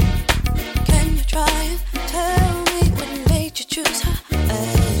 Can you try and tell me what made you choose her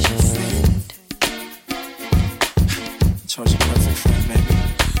as your friend? Chose a perfect friend, baby.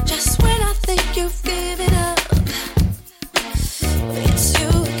 Just when I think you've given up, it's you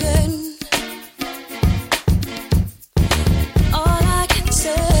again. All I can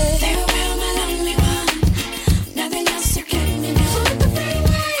say, farewell, my lonely one. Nothing else to get me now.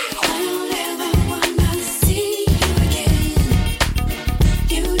 I don't ever wanna see you again.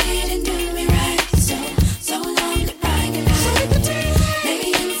 You didn't do me right, so long goodbye, goodbye. Maybe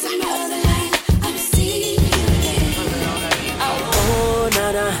in some other life I'll see you again. Oh,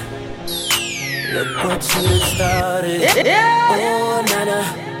 nana, look what you started. Oh, nana,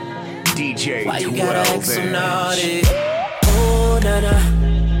 DJ why you gotta act so 12 naughty? Oh, nana,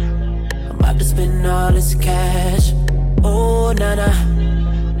 I'm about to spend all this cash. Oh, nana,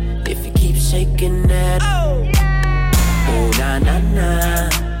 if you keep shaking that. Oh, na na na.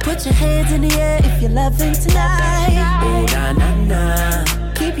 Put your hands in the air if you're loving tonight. Oh, na na na.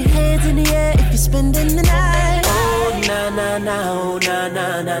 Keep your hands in the air if you're spending the night. Oh, na na na. Oh, na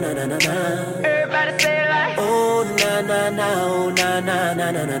na na na na na na. Everybody say it like. Oh, na na na. Oh, na na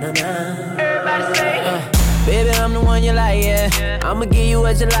na na na na na. Everybody say it. Baby, I'm the one you like, yeah. I'ma give you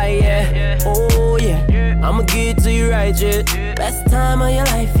what you like, yeah. Oh, yeah. I'ma give it to you right, yeah. Best time of your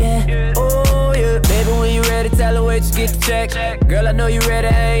life, yeah. Oh, yeah. Baby, when you ready, tell her wait, just get the check. Girl, I know you ready,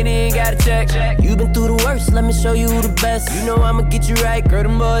 I ain't even gotta check. You been through the worst, let me show you who the best. You know I'ma get you right, girl,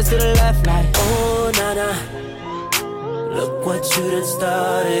 them boys to the left, like. Oh, na-na, look what you done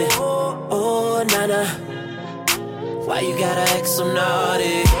started. Oh, na-na, why you gotta act so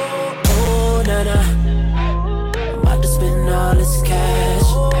naughty? Oh, na-na, to spend all this cash.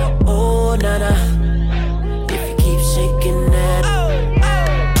 Oh, nana, if you keep shaking that.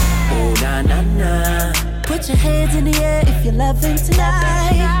 Oh, na na na. Put your hands in the air if you're loving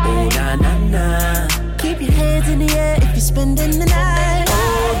tonight. Oh, na na na. Keep your hands in the air if you're spending the night.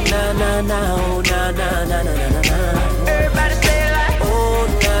 Oh, na na na. Oh, na na na na na na. Everybody say it like. Oh,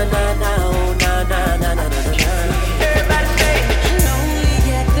 na na na. Oh, na na na na na na. Everybody say it.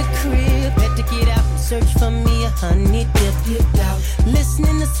 Lonely at the crib, had to get out and search for me a honey dip.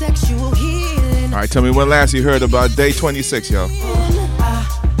 Listening to sexual healing. All right, tell me when last you heard about Day 26, y'all. The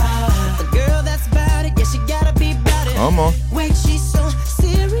girl that's about it, yeah, she gotta be about it. Come on. Wait, she's so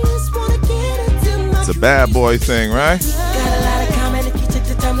serious, wanna get into my. It's a bad boy thing, right? Got a lot of comment if you took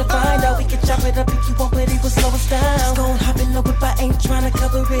the time to find out. We can chop it up if you want, but it will slow us down. Just gon' hop in the whip, I ain't tryna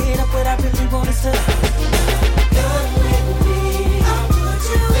cover it up. What I really want is to. Come with me, I'll put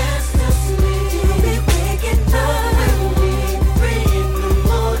you rest asleep. You'll be waking up.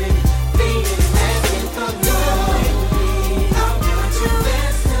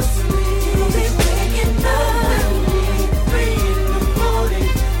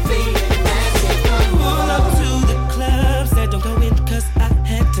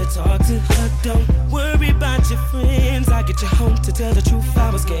 Talk to her, don't worry about your friends. I get you home to tell the truth. I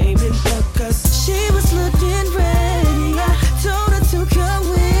was gaming cause she was looking ready. I told her to come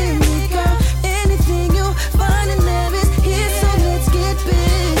with me, girl. Anything you find in there is here, so let's get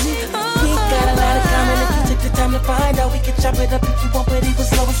busy. We got a lot of time, and if you take the time to find out, we can chop it up if you want, but it will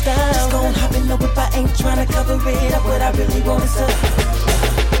slow us down. Just gon' hop in the whip, I ain't tryna cover it up. What I really want is to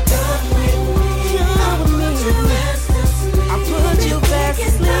come with me, come with me. I put you back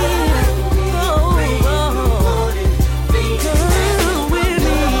to sleep.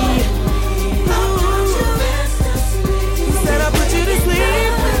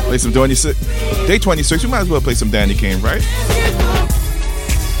 Play some 26. Day 26. We might as well play some Danny Kane, right?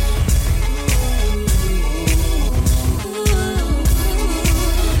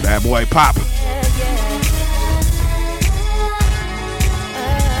 Bad boy pop.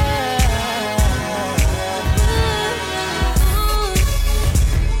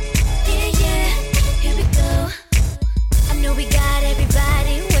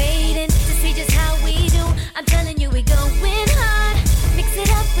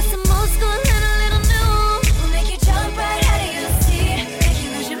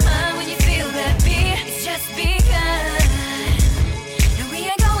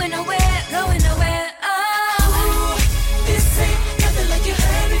 Going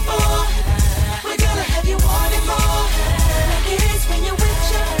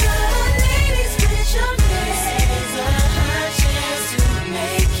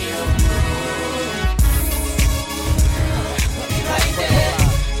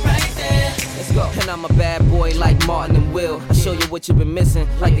what you've been missing.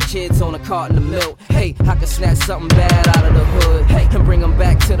 Like the kids on a carton of milk. Hey, I can snatch something bad out of the hood. Hey, and bring them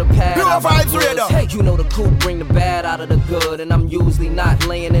back to the pad. Hey, you know the coupe bring the bad out of the good. And I'm usually not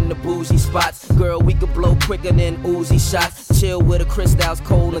laying in the bougie spots. Girl, we could blow quicker than Uzi shots. Chill with a Cristal's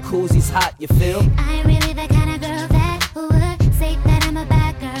cold and the koozies hot, you feel? I ain't really the kind of girl that would say that I'm a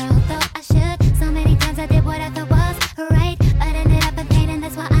bad girl. Though I should. So many times I did what I thought was right, but ended up in pain, and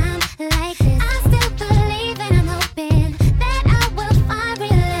that's why I'm like this. I still believe and I'm hoping that I will find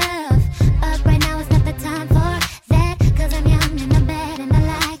real love. But right now it's not the time for that, 'cause I'm young and I'm bad and I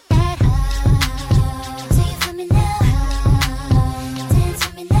like that. Sing it for me now. Dance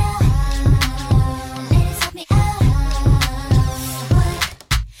for me now. Ladies, help me out.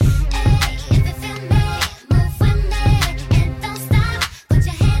 If you feel me, move with me and don't stop. Put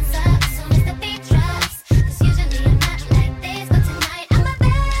your hands up as soon as the beat drops. 'Cause usually I'm not like this, but tonight I'm a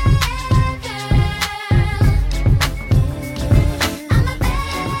bad girl.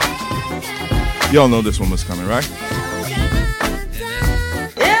 Y'all know this one was coming, right?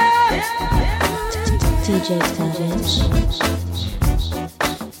 DJ Savage.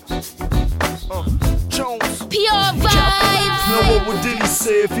 Pure vibes. Now what would Diddy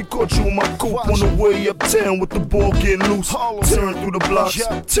say if he caught you in my coupe on the way uptown with the ball getting loose? Tearing through the blocks,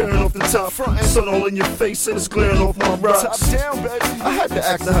 tearing off the top, sun all in your face and it's glaring off my rocks. I had to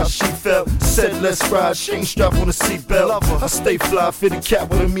ask her how she felt, said let's ride, she ain't strapped on a seatbelt. I stay fly, fitted cap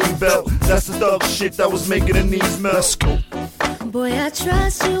with a mean belt. That's the thug shit that was making her knees melt. Let's go. Boy, I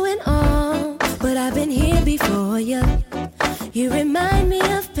trust you and all, but I've been here before you. You remind me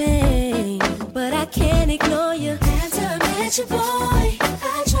of pain, but I can't ignore you. After I met you, boy,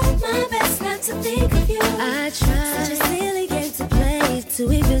 I tried my best not to think of you. I tried. Such a silly game to play,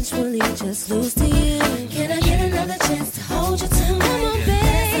 to eventually just lose to you. Can I get another chance to hold you tonight? Come on,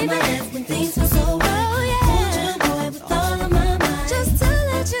 baby. My left when things were so right. Yeah. Hold you, boy, with all of my mind. Just to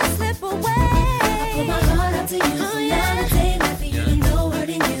let you slip away. I put my heart out to you. Oh, yeah. Not a day left for you to know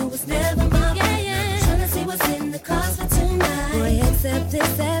hurting you was never my plan. Tryna see what's in the cards for tonight. Boy, accept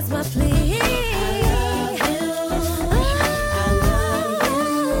this as my plea.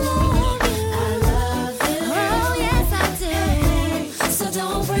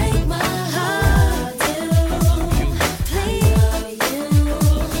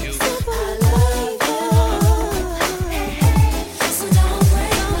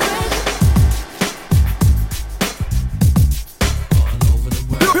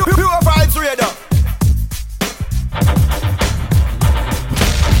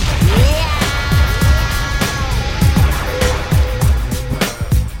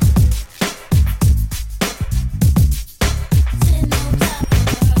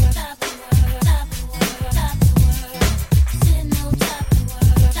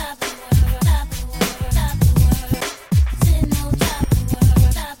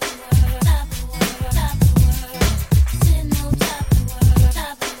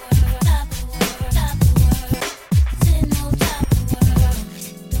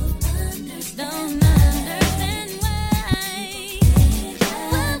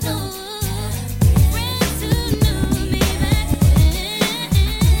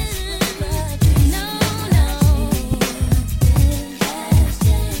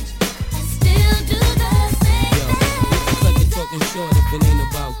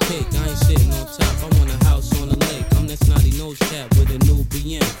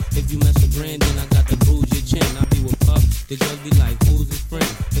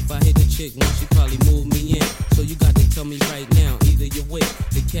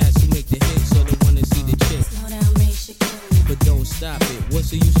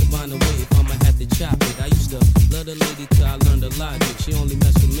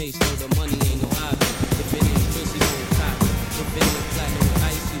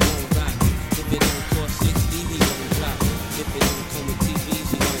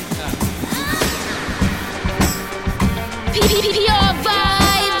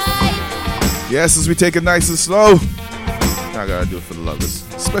 Yes, as we take it nice and slow. I gotta do it for the lovers,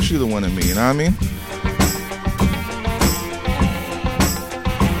 especially the one in me, you know what I mean?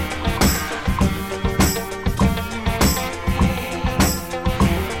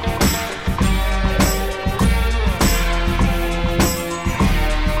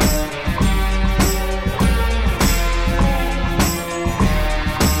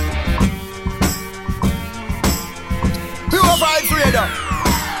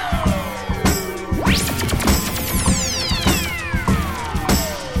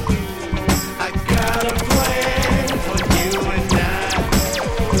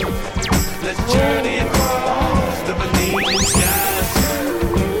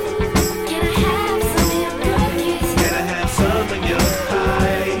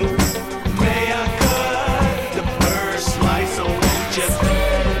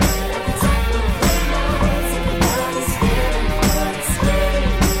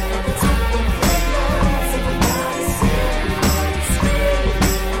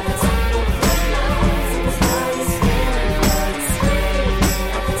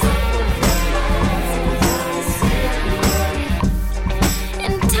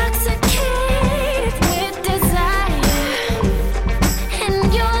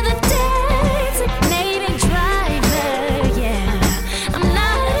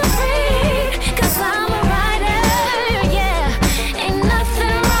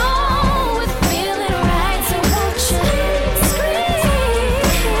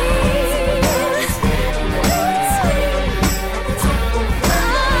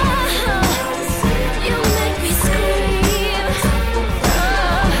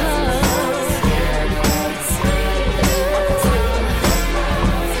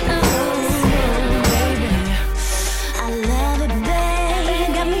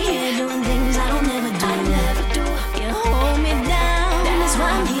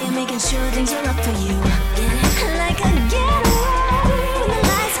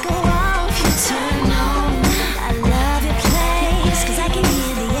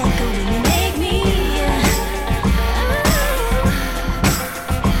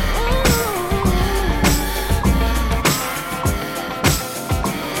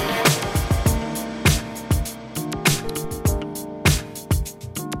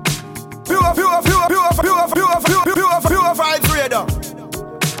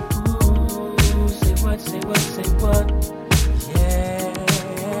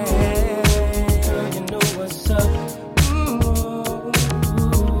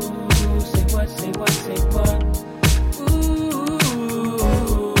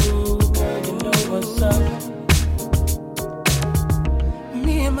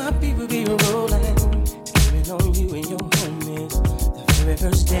 my feet will be rolling, screaming on you and your homies. The very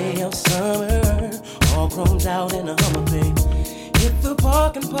first day of summer, all grown out in a Hummer, babe. Hit the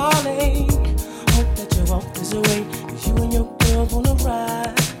park and parlay. Hope that you walk this away, 'cause you and your girl wanna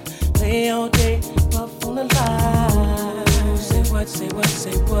ride. Play all day, puff on the line. Say what, say what,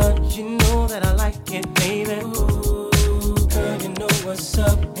 say what. You know that I like it, baby. Ooh, girl, you know what's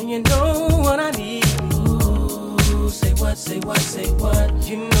up, and you know what I need. Ooh, say what, say what, say what.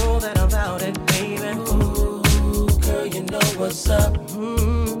 You know that I'm about it, baby. Ooh, girl, you know what's up.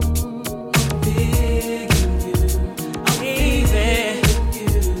 Big in you, baby.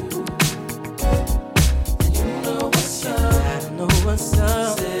 And you know what's up, I know what's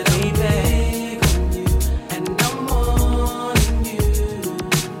up, baby. And I'm wanting you.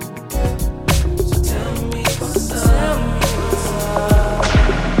 So tell me what's up.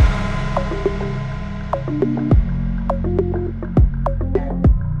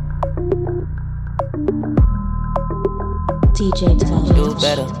 DJ Talent. Do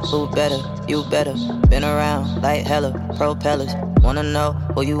better, who better, you better. Been around like hella propellers. Wanna know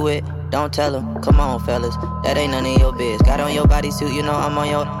who you with? Don't tell them. Come on, fellas, that ain't none of your biz. Got on your bodysuit, you know I'm on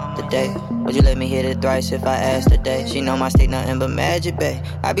your today. Would you let me hit it thrice if I asked today? She know my stick nothing but magic, babe.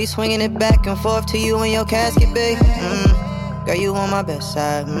 I be swinging it back and forth to you in your casket, babe. Girl, you on my best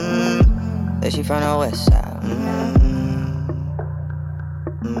side. That she from the west side.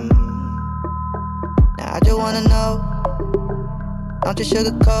 Now I just wanna know. Don't you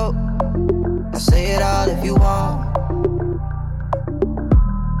sugarcoat, I'll say it all if you want.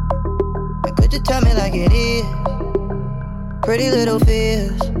 And could you tell me like it is? Pretty little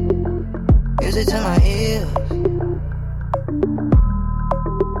fears, music to my ears.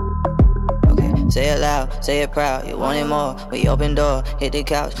 Okay, say it loud, say it proud, you want it more. We open door, hit the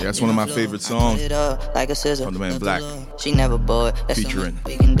couch. Yeah, that's one of my favorite songs like a scissor. From the man Black. She never bored, that's featuring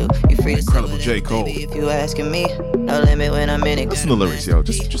we can do. You free to incredible J. Cole. If you asking me, no limit when I'm in it. Listen to the lyrics, yo.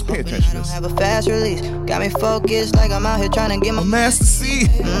 Just pay attention to this. Have a fast release, got me focused like I'm out here trying to get my Master C.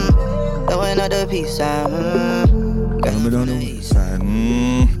 Throwing up the peace sign. Got me on the east side.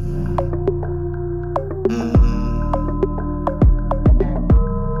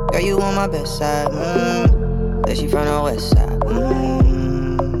 Girl, you on my best side. That she from the west side.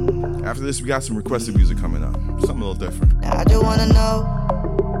 After this, we got some requested music coming up. Something a little different. I just wanna know.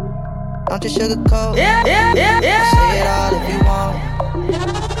 Don't you sugarcoat. Yeah. Say it all if you want.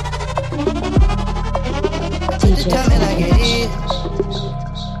 Just tell me like it is.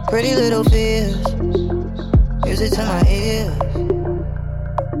 Pretty little fears. Music to my ears.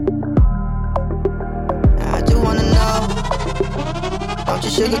 I just wanna know. Don't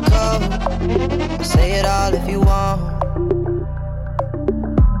you sugarcoat. Say it all if you want.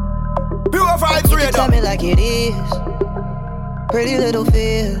 Pure vibes radio. Tell me like it is. Pretty little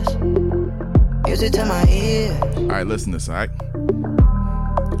fears. Music to my ears. Alright, listen to this, alright?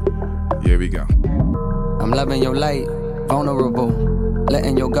 Here we go. I'm loving your light, vulnerable.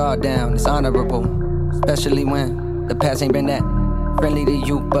 Letting your guard down, it's honorable. Especially when the past ain't been that friendly to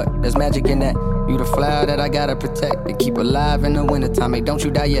you, but there's magic in that. You the flower that I gotta protect and keep alive in the wintertime. Hey, don't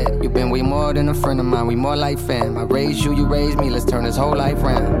you die yet. You've been way more than a friend of mine. We more like fam. I raised you, you raised me. Let's turn this whole life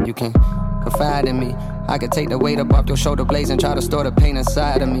round. You can confide in me. I can take the weight up off your shoulder blades and try to store the pain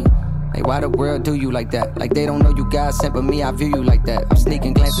inside of me. Hey, why the world do you like that? Like they don't know you God sent, but me, I view you like that. I'm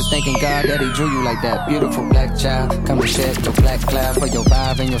sneaking glances, thanking God that he drew you like that. Beautiful black child, come and shed your black cloud for your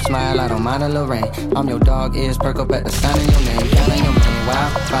vibe and your smile. I don't mind a little rain. I'm your dog, ears perk up at the sound of your name. Down in your name, wow.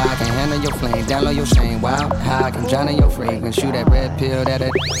 Fire can handle your flame, download your shame, wow. How I can drown in your fragrance, shoot that red pill, that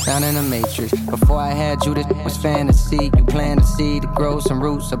sound in the matrix. Before I had you, this was fantasy. You plant a seed to grow some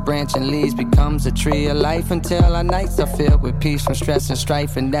roots, a branch and leaves becomes a tree of life until our nights are filled with peace from stress and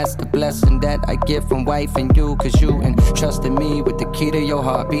strife, and that's the blessing that I get from wife and you, cause you entrusted me with the key to your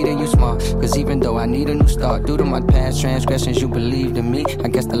heart, beating you smart. Cause even though I need a new start, due to my past transgressions, you believed in me. I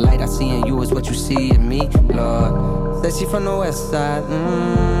guess the light I see in you is what you see in me, Lord. Said she from the west side,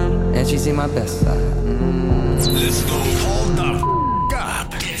 and she see my best side. Let's go hold the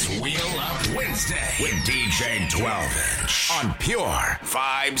up. It's Wheel Up Wednesday with DJ 12-inch on Pure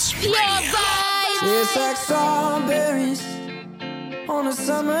Vibes Radio. Tastes like strawberries on a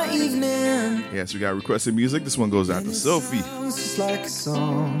summer evening. Yes, we got requested music. This one goes out to Sophie. Just like a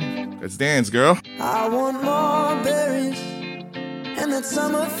song. Let's dance, girl. I want more berries and that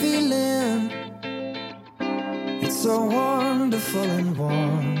summer feeling. It's so wonderful and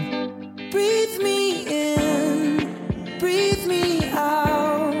warm. Breathe me in, breathe me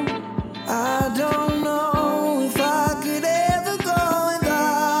out. I don't know if I could ever go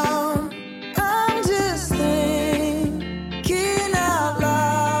without. I'm just thinking out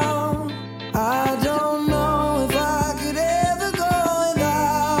loud.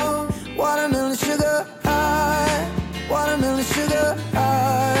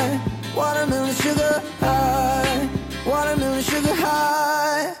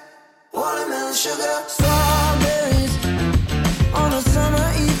 sugar. Strawberries on a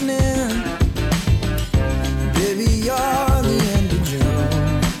summer evening. Baby, you're the end of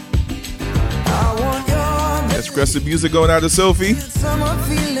June. I want your That's aggressive music going out to Sophie. summer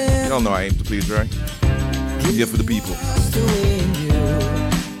feeling. Y'all know I aim to please, right? I'm here for the people.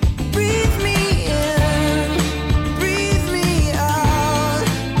 Breathe me in, breathe me out.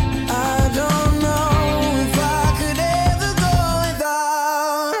 I don't know if I could ever go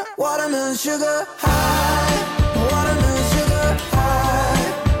without watermelon sugar high, watermelon sugar high,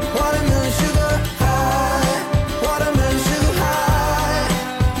 watermelon sugar high, watermelon sugar high,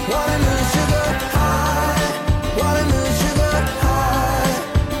 watermelon sugar high, watermelon sugar high,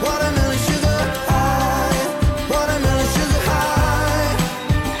 watermelon sugar high, watermelon sugar high.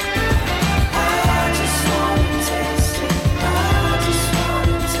 I just wanna taste it. I just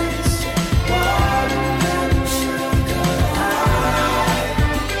wanna taste it. Watermelon sugar high.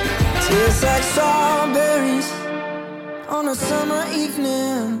 Tastes like strawberries on a summer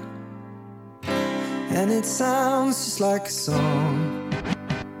evening, and it sounds just like a song.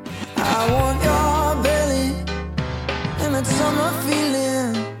 I want your belly and that summer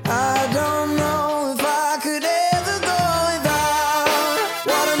feeling. I don't know if I could ever go without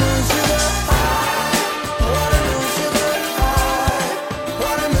watermelon sugar high, watermelon sugar high,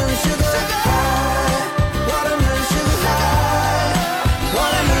 watermelon sugar high, watermelon sugar high,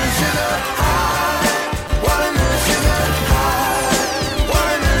 watermelon sugar high, watermelon sugar high,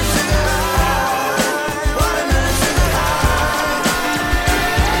 watermelon sugar high, watermelon sugar high.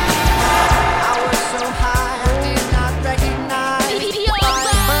 I was so high I did not recognize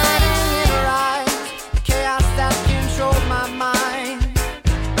fire burning in her eyes, the chaos that controlled my mind.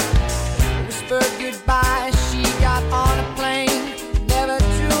 Whispered goodbye, she got on a plane, never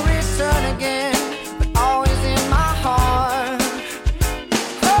to return again, but always in my heart.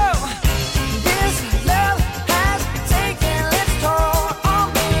 Oh, this love has taken its toll on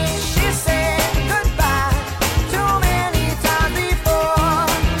me. She said goodbye too many times before,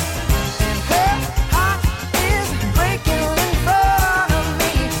 and her heart is breaking in front of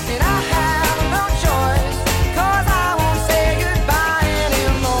me, and I have no choice, 'cause I won't say goodbye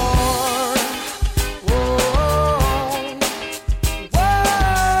anymore. Whoa, whoa,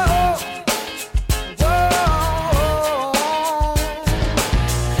 whoa.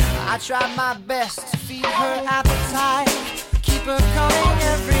 I tried my best to feed her appetite, keep her coming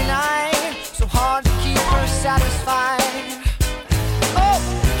every night, so hard to keep her satisfied. Oh,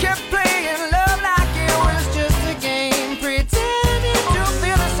 kept playing love like it was just a game, pretending to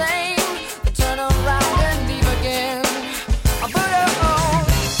feel the same, but turn around and leave again. But oh,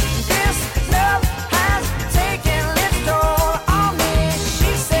 this love has taken its toll on me.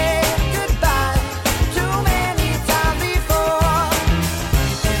 She said goodbye too many times before,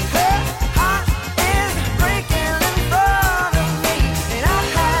 and her heart is breaking in front of me, and I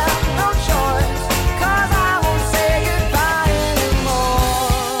have no choice, 'cause I won't say goodbye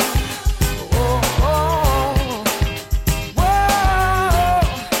anymore. Whoa, whoa.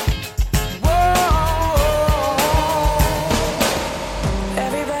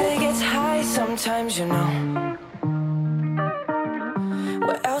 Everybody gets high sometimes, you know.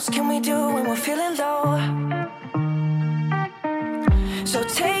 What else can we do when we're feeling low? So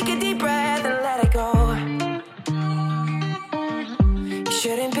take a deep breath and let it go. You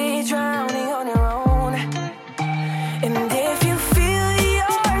shouldn't be drowning on your own. And if you feel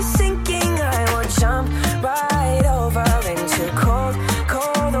you're sinking, I will jump right over into cold,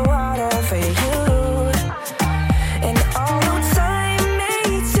 cold water for you. And although time may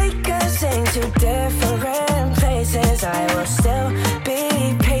take us into different places, I will still be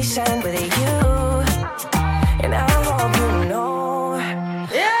patient with you. And I hope you know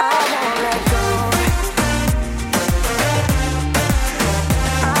I'll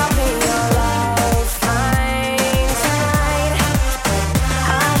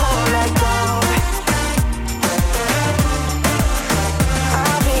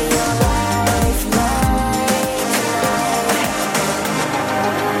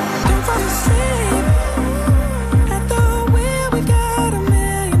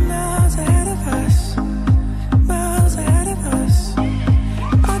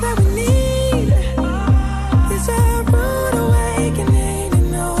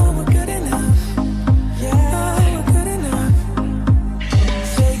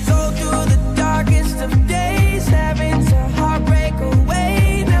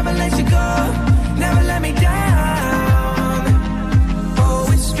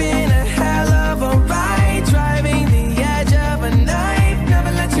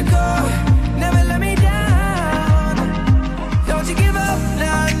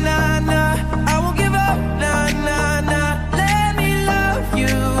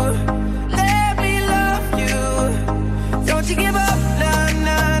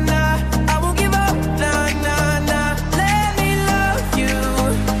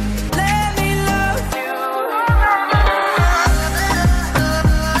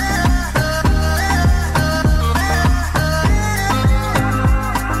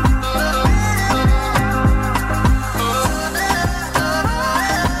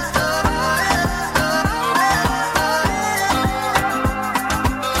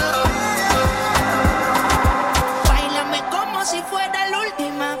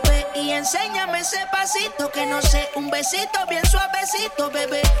besito bien suavecito,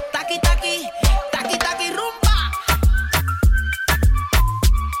 bebé. Taqui, taqui, taqui, taqui, rumba.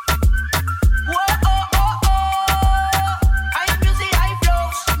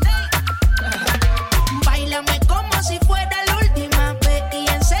 Báilame como si fuera la última vez y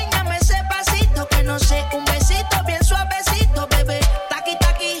enséñame ese pasito que no sé, un besito bien suavecito, bebé. Taqui,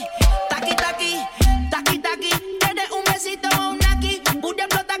 taqui, taqui, taqui, taqui, taqui. ¿Quieres un besito o un aquí? Booty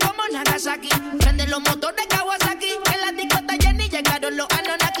explota como Nagasaki. Prende los motores Kawasaki. En la disco está llena y llegaron los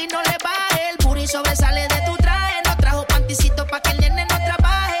Anunnaki. No le baje, el booty sobresale de tu traje. No trajo panticito pa' que el nene no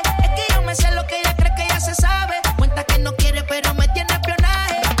trabaje. Es que yo me sé lo que ella cree que ya se sabe. Cuenta que no quiere pero me tiene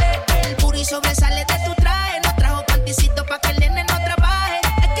espionaje. El booty sobresale de tu traje. No trajo panticito pa' que el nene no trabaje.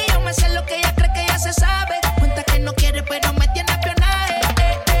 Es que yo me sé lo que ella cree que ya se sabe. Cuenta que no quiere pero me tiene espionaje.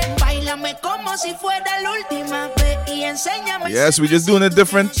 Báilame como si fuera la última vez y enséñame. Yes, we're just doing it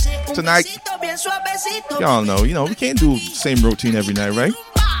different tonight. Y'all know, we can't do the same routine every night, right?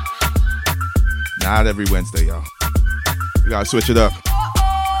 Not every Wednesday, y'all. We gotta switch it up.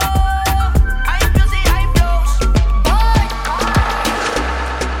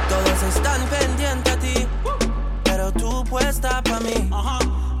 Todos están pendientes a ti, pero tú puesta pa' mí,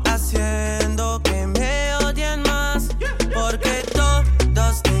 haciendo que me odien más, porque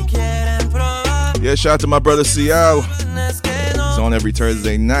todos te quieren probar. Yeah, shout out to my brother CL. He's on every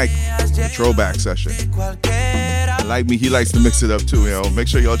Thursday night, the throwback session. Like me, he likes to mix it up too, Make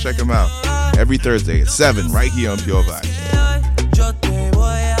sure y'all check him out. Every Thursday at 7, right here on Pure Vibes. Yo te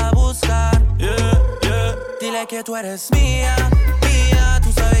voy a buscar, dile que tú eres mía, mía,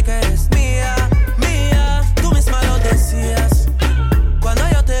 tú sabes que eres mía, mía, tú misma lo decías, cuando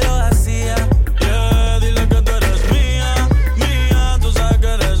yo te lo hacía. Dile que tú eres mía, mía, tú sabes que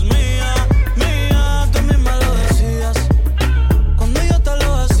eres mía, mía, tú misma lo decías, cuando yo te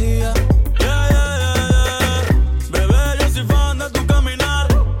lo hacía. Bebé, yo soy fan de tu caminar,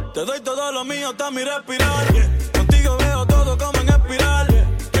 te doy todo lo mío hasta mi respirar. Contigo veo todo como en espiral.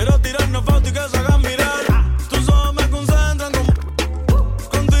 Quiero tirarnos fotos y que se hagan mirar. Tus ojos me concentran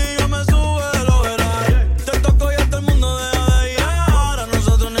contigo me sube de lo veral. Te toco y hasta el mundo deja de llegar. A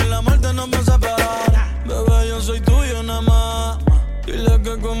nosotros ni la muerte nos va a separar. Bebé, yo soy tuyo nada más. Dile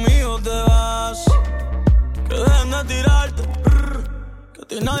que conmigo te vas. Que dejen de tirarte. Que a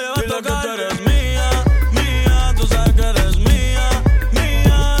ti nadie va a tocar. Dile que tú eres mía, mía. Tú sabes que eres mía,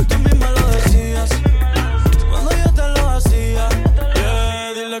 mía. Tú misma lo decías cuando yo te lo hacía.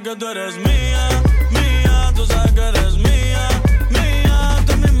 Dile que tú eres mía, mía. Tú sabes que eres mía, mía.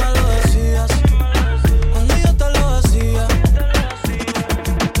 Tú misma lo decías cuando yo te lo hacía.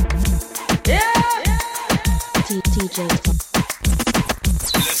 DJ.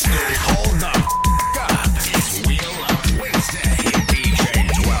 Let's go. Hold up. God, it's Wheel Up Wednesday. DJ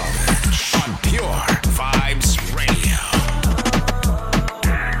 12 on Pure Vibes Radio.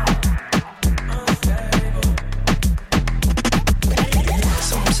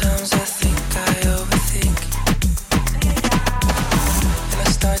 Sometimes I think I overthink, and I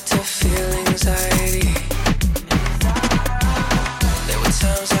start to feel anxiety. There were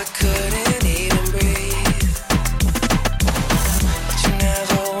times I couldn't even breathe, but you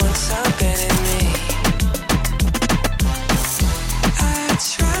never once abandoned me. I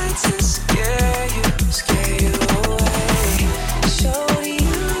tried to scare you away, showed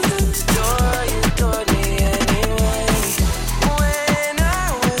you the door, you adored me anyway. When I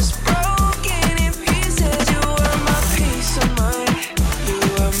was broken in pieces, you were my peace of mind. You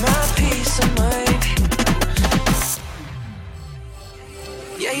were my peace of mind.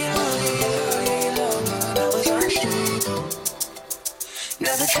 Yeah, you know, I was unstable.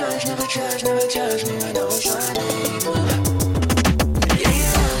 Never judge me, I know it's my name. Yeah, you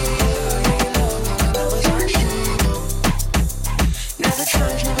know, I was unstable. Never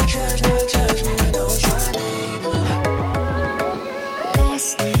judge me, I know it's my name.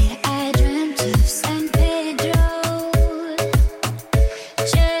 Last night I dreamt of San Pedro,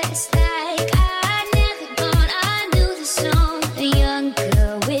 just like I'd never gone. I knew the song, a young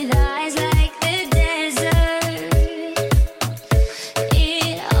girl with eyes like the desert.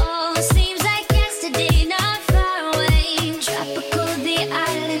 It all seems like yesterday, not far away. Tropical, the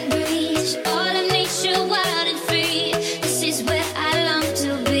island breeze, all of nature wild and free. This is where I long to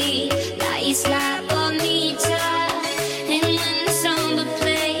be. La Isla Bonita, and when the samba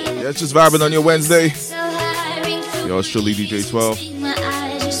plays. Yeah, it's just vibing on your Wednesday. So high, ring through Yo, it's truly DJ 12. my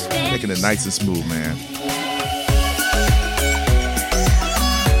eyes, just Making it nice and smooth, man.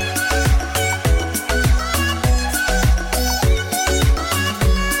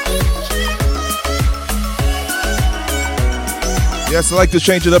 Yes, I like to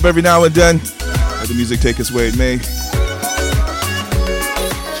change it up every now and then. Let the music take its way it may.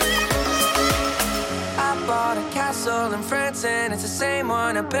 building, it's the same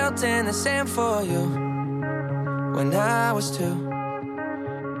one I built in the same for you. When I was 2,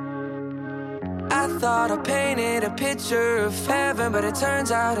 I thought I painted a picture of heaven, but it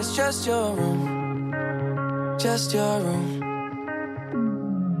turns out it's just your room, just your room.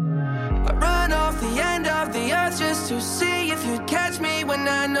 I run off the end of the earth just to see if you'd catch me when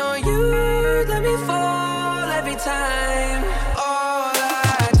I know you let me fall every time. All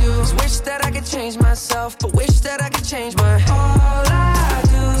I do is wish that I could change myself, but wish that I could change my. All I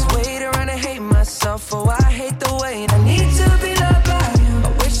do is wait around and hate myself. Oh, I hate the way I need to be loved by you. I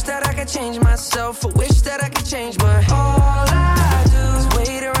wish that I could change myself, but wish that I could change my. All I do is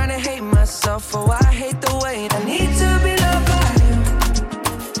wait around and hate myself. Oh, I hate the way I need to be loved by you.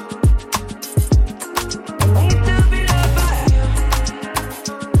 I need to be loved by you.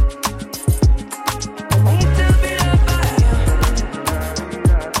 I need to be loved by you.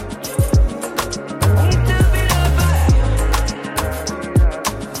 I need to be loved by you.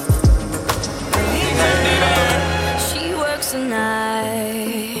 She works the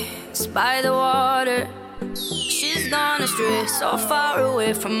nights by the water. She's gone astray, so far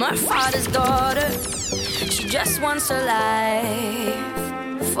away from her father's daughter. She just wants her life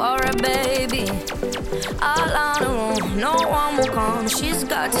for a baby. All on her own, no one will come. She's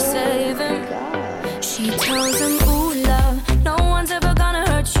got to save him. She tells him, ooh, love, no one's ever gonna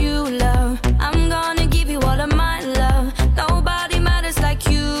hurt you, love. I'm gonna give you all of my love. Nobody matters like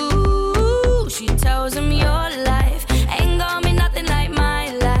you. She tells him your life ain't gonna be nothing like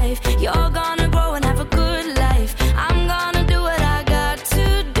my life. You're gonna grow and have a good life. I'm gonna do what I got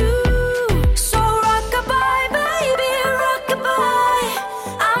to do. So rock-a-bye, baby, rock-a-bye.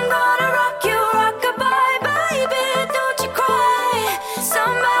 I'm gonna rock you, rock-a-bye, baby, don't you cry.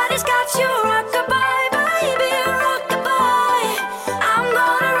 Somebody's got you, rock-a-bye, baby, rock-a-bye. I'm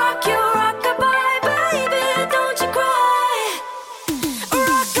gonna rock you, rock-a-bye, baby, don't you cry.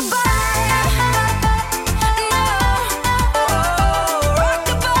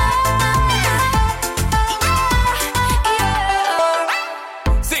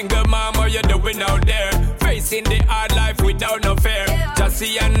 Single mom, what you doing out there? Facing the hard life without no fear. Just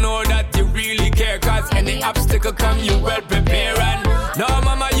see and know that you really care. Cause any obstacle come, you well prepare. And no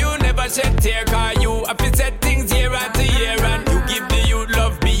mama, you never shed tear. Cause you have to set things year after year. And you give the youth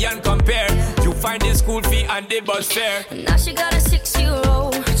love beyond compare. You find the school fee and the bus fare. Now she got a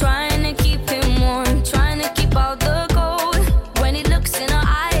 6-year-old, trying to keep him warm, trying to keep out the cold. When he looks in her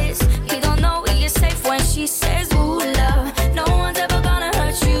eyes, he don't know he is safe when she says, ooh, love, no one's ever gonna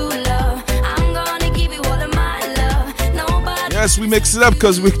hurt you, love. I'm gonna give you all of my love. Nobody. Yes, we mix it up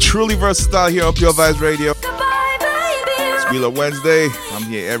because we're truly versatile here on Pure Vibes Radio. It's Wheeler Wednesday. I'm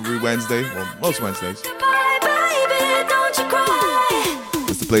here every Wednesday, well, most Wednesdays.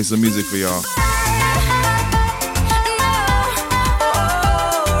 It's the place of music for y'all.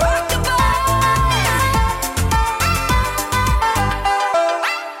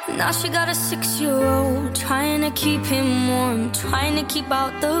 Now she got a 6-year-old, trying to keep him warm, trying to keep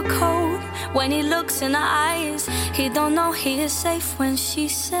out the cold. When he looks in her eyes, he don't know he is safe when she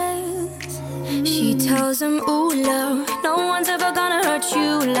says. She tells him, ooh, love, no one's ever gonna hurt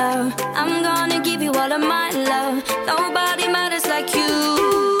you, love. I'm gonna give you all of my love. Nobody matters like you.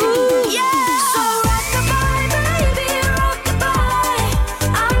 Yeah. So rock-a-bye, baby, rock-a-bye.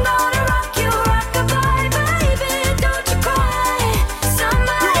 I'm gonna rock you, rock-a-bye, baby, don't you cry.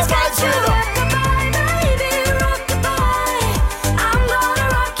 Somebody's got you, rock-a-bye, baby, rock-a-bye. I'm gonna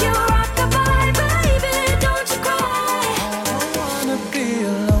rock you, rock-a-bye, baby, don't you cry. I don't wanna be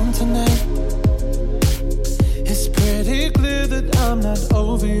alone tonight. It's pretty clear that I'm not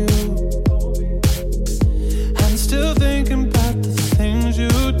over you. I'm still thinking about the things you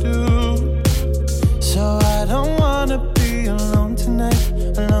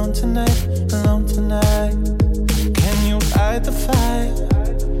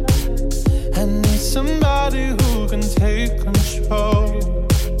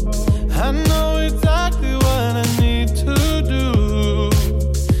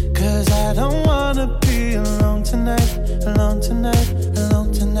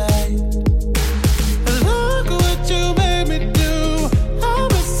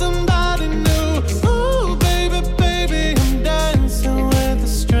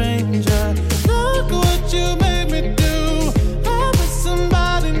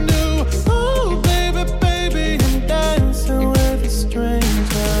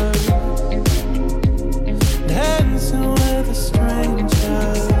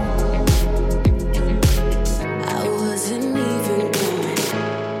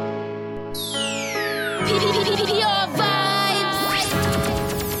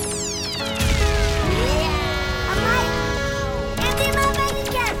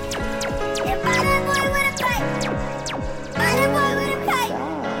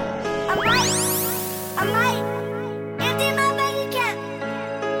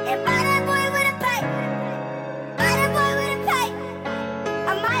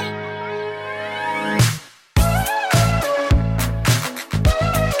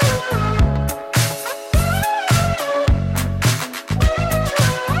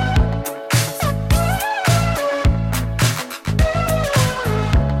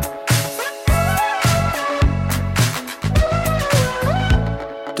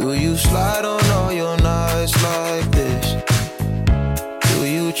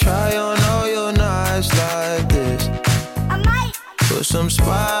some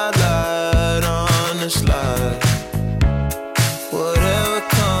spotlight on the slide. Whatever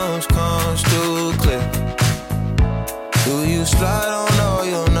comes through clear. Do you slide on all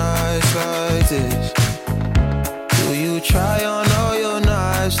your nights like this? Do you try on all your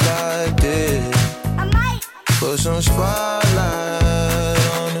nights like this? I might put some spotlight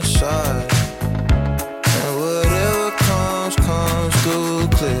on the side. And whatever comes through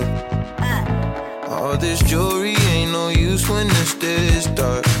clear. All this jewelry ain't no use when it's this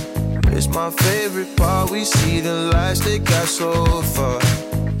dark. It's my favorite part, we see the lights that got so far.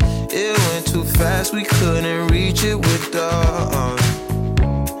 It went too fast, we couldn't reach it with the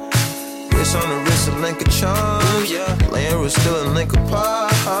wrist on the wrist, a link of charms, yeah. Laying was still a link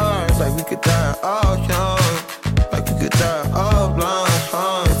apart. Like we could die all young, like we could die all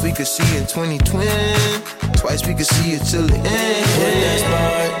blind. If we could see in 2020, twice we could see it till the end. Put that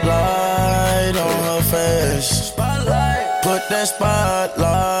spotlight on her face. Put that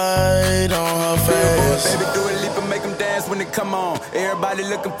spotlight on her face. Baby, do a leap and make them dance when they come on. Everybody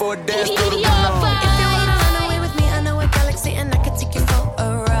looking for a dance. If you wanna run away with me, I know a galaxy and I can take you for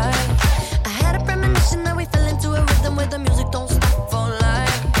a ride. I had a premonition that we fell into a rhythm where the music don't stop for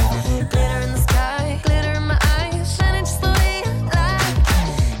life. Glitter in the sky, glitter in my eyes, shining just the way I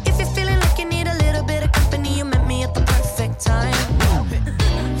like. If you're feeling like you need a little bit of company, you met me at the perfect time.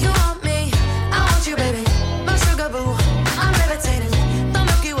 You want me, I want you, baby. My sugar boo, I'm levitating. The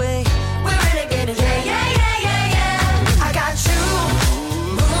Milky Way, we're renegading. Yeah, yeah, yeah, yeah, yeah. I got you,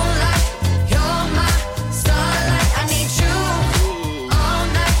 moonlight. You're my starlight. I need you all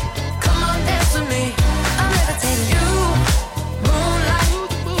night. Come on, dance with me. I'm levitating. You, moonlight.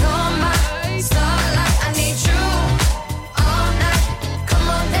 You're my starlight. I need you all night. Come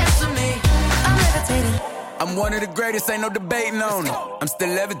on, dance with me. I'm levitating. I'm one of the greatest, ain't no debating on it. I'm still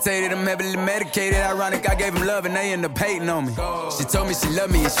levitated, I'm heavily medicated. Ironic, I gave him love and they end up hating on me. She told me she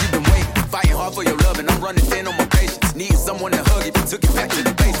loved me and she been waiting. Fighting hard for your love and I'm running thin on my patience. Needing someone to hug if you took it back to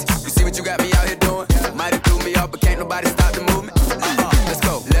the basics. You see what you got me out here doing? Might have threw me off, but can't nobody stop the movement. Let's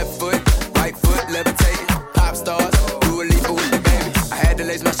go. Left foot, right foot, levitating. Pop stars, do a leap with the baby. I had to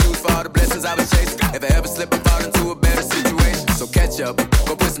lace my shoes for all the blessings I was chasing. If I ever slip, I fall into a better situation. So catch up,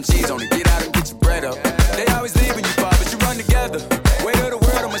 go put some cheese on it, get out and get your bread up. They always leave when you fall, but you run together. Weight of the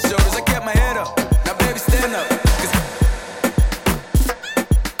world on my shoulders, I kept my head up. Now baby, stand up.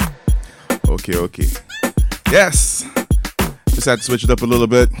 Okay. Yes. Just had to switch it up a little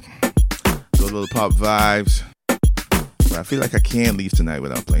bit. Do a little pop vibes. But I feel like I can't leave tonight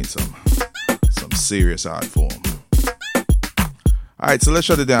without playing some serious art form. Alright, so let's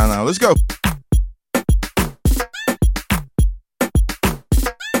shut it down now. Let's go.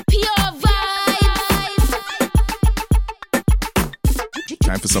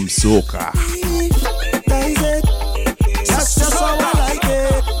 Time for some soca. That's just how I like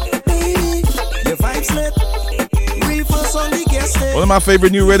it. Your vibes lit. Reverse on the guest. One of my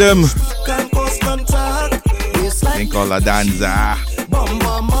favorite new rhythm. Thing called La Danza.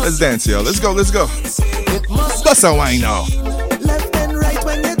 Let's dance, yo. Let's go. Bust a wine now. Left and right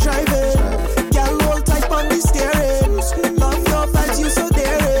when you're driving. Girl, roll tight on the steering. Love your vibes, you so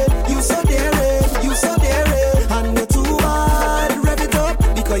daring. You so daring. You so daring. And you're too hard. Rev it up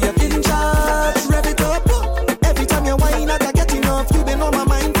because you're in charge. Rev it up. Every time you whine, I get enough. You been on my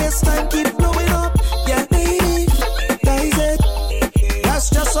mind this time. Keep blowing up. Yeah, baby. That is it. That's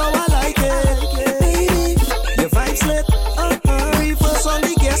just how I like it. Baby, your vibes lit. Reverse on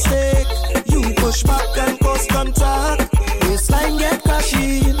the gas stick. You push back and cause contact. Waistline get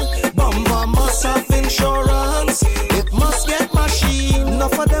crashing. Bumper must have insurance. It must get machine.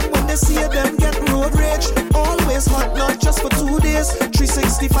 Enough of them when they see them get road rage. Always hot, not just for 2 days.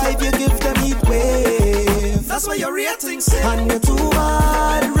 365 you give them heat wave. That's why your ratings say. And you're too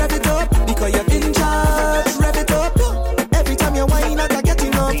hard, rev it up because you're in charge. Rev it up. Every time you whine, I get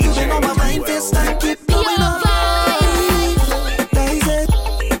enough. You been on my mind this time, keep blowing up. That is it.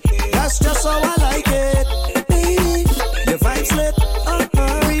 That's just how I like it. Baby, your vibes lit.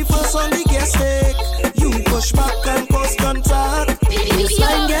 Reverse on the gas stick. You push back and cause contact.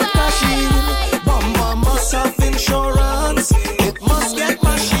 Waistline get crashing. Bumper must have insurance. It must get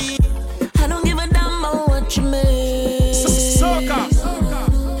machine. I don't give a damn about what you make.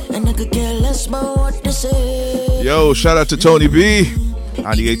 And I could care less about what they say. Yo, shout out to Tony B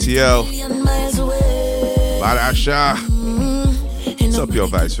on the ATL. Barasha. What's up, your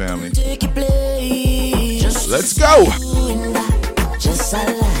Vice family? Let's go.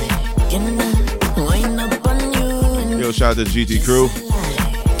 Yo, shout out to GT crew.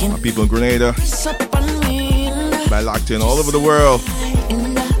 My people in Grenada. By locked in all over the world.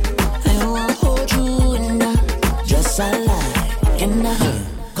 Can I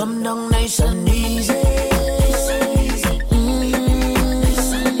come down nice and easy?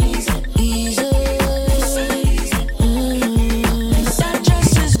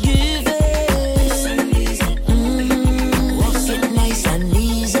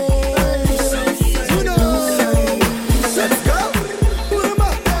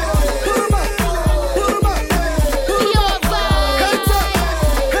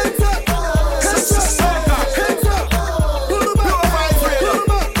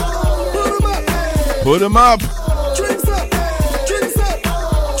 Put 'em up. Drinks up, drinks up,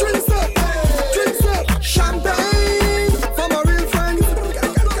 drinks up, drinks up. Champagne for my real friends.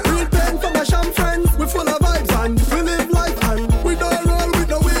 Real pen for my sham friends. We full of vibes and we live life and we don't roll with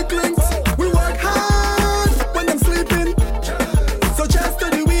no weak links. We work hard when I'm sleeping. So just to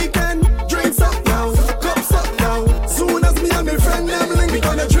the weekend. Drinks up now, cups up now. Soon as me and my friend them link, we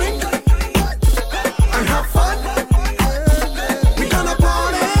gonna drink and have fun. We gonna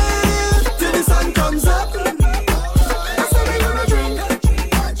party till the sun comes up. I said we gonna drink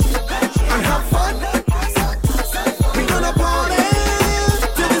and have fun. We gonna party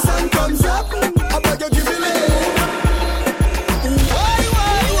till the sun comes up. I beg you give me love.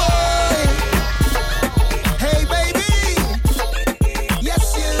 Why? Hey baby, yes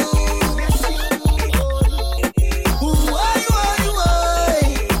you. Why?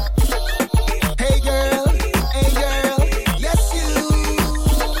 Hey girl, yes you.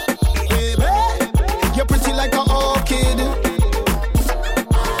 Baby, you're pretty like an orchid.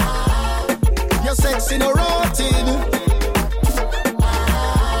 You're sexy no rotted.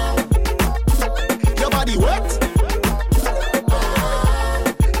 Your body wet.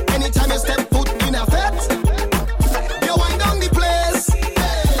 Anytime you step foot in a fet, you wind down the place.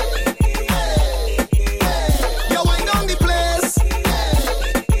 You wind down the place.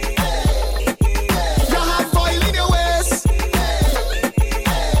 You have foil in your waist.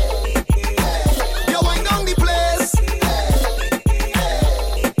 You wind down the place.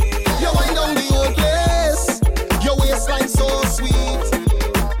 You wind down the whole place. Your waistline so sweet.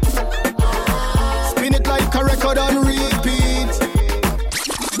 Spin it like a record on repeat.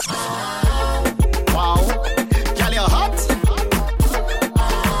 Wow, girl you're hot.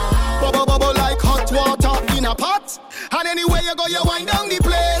 Bubble bubble like hot water in a pot. And anywhere you go, you wind down the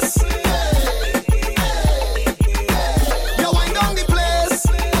place. You wind down the place.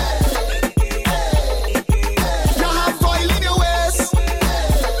 You have foil in your waist.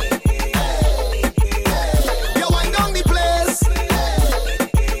 You wind down the place.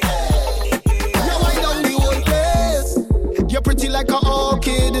 You wind down the whole place. You're pretty like an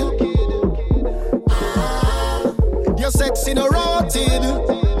orchid. You're sexy no rotted.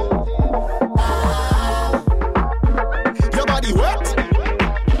 Your body wet.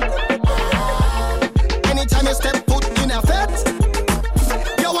 Anytime you step foot in a fet,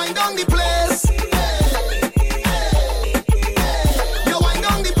 you wind down the place. You wind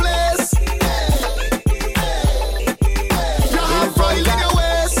down the place. You have foil in your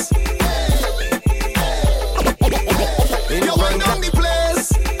waist. You wind down the place.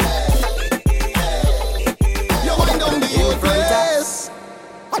 You wind down the whole place.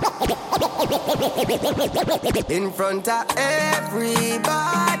 In front of everybody.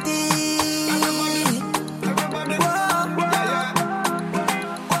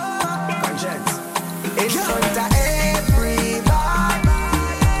 Conscience. In front of everybody.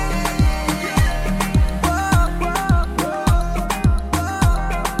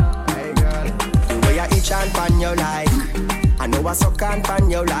 Hey girl, the way you itch and pan you like. I know I suck and pan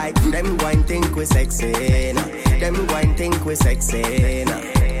you like. Them go and think we sexy. Nah. Them go and think we sexy. Nah.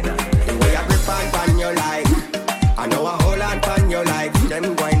 The way I grip and pan you like. I know I hold and pan you like.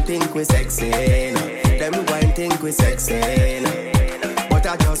 Them go and think we sexy. Nah. Them go and think we sexy. Nah. But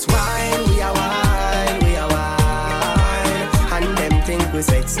I just whine, we are whine, we are whine. And them think we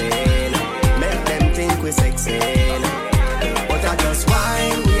sexy. Nah. Make them think we sexy. Nah. But I just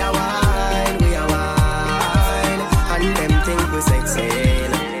whine, we are whine, we are whine. And them think we sexy.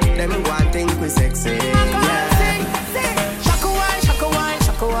 Nah. Them go and think we sexy. Yeah. Shaka wine, shaka wine,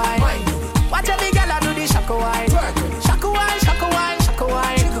 shaka wine. Watch a big girl do the shaka wine. Shaka wine, shaka wine, shaka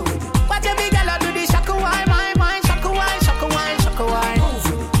wine. Watch a big girl do the shaka wine, my mind. Shaka wine, shaka wine, shaka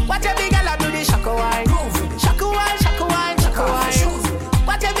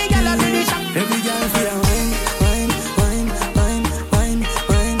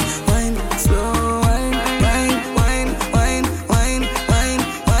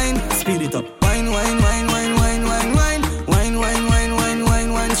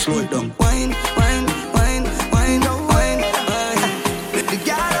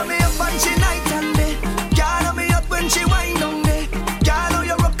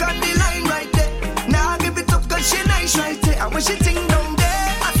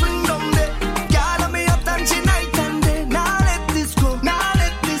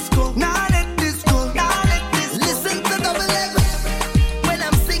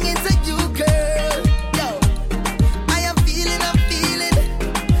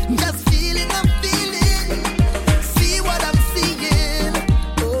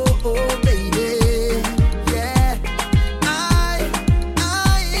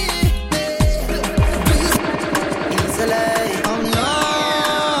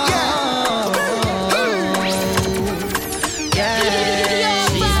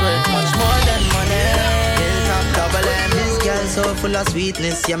so full of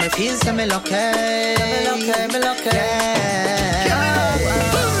sweetness. Yeah, me feel so me lucky. Me lucky. Yeah.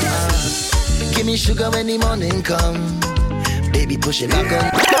 Give me sugar when the morning come. Baby, push it back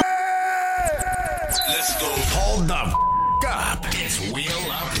on. Let's go. Hold the up. It's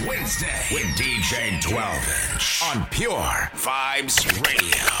Wheel Up Wednesday with DJ 12 on Pure Vibes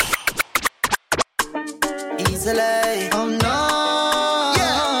Radio. Easily. Oh no.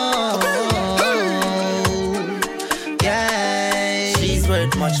 Yeah. She's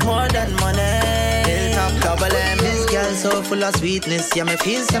worth much more than money. Hilltop double M. This girl so full of sweetness. Yeah, me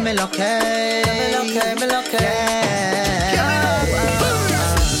feel so me lucky. Me lucky. Yeah.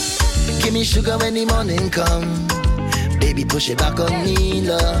 Give me sugar when the morning come. Baby, push it back on me,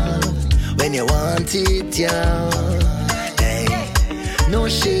 love. When you want it, yeah. Hey. No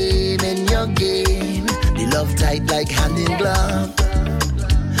shame in your game. The love tight like hand in glove.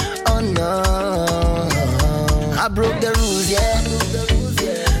 Oh no, I broke the rules, yeah.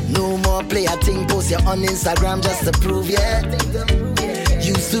 No more play a thing, post you on Instagram just to prove, yeah.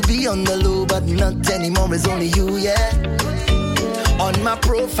 Used to be on the low, but not anymore, it's only you, yeah. On my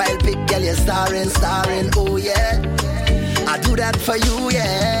profile pic, girl, you're starring, oh yeah. I do that for you,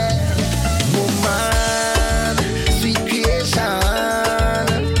 yeah. Woman, sweet creation.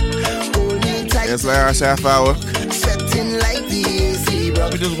 It's last half hour. Sweating like the AC, bro.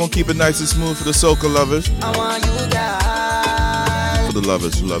 We just gonna keep it nice and smooth for the soca lovers. I want you guys. For the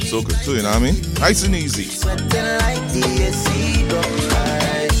lovers who love soca too, you know what I mean? Nice and easy. Sweating like the AC, bro.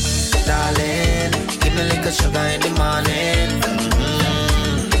 Hey, darling, give me like a sugar in the morning.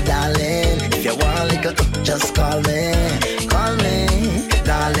 Darling, if you want like a, just call me. Call me,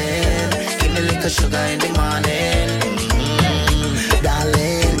 darling. Give me like a sugar in the morning.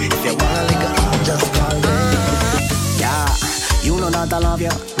 Darling, if you want like a, just call me. Yeah, you know that I love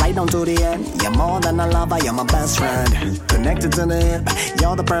you, right down to the end. You're more than a lover, you're my best friend. Connected to the hip,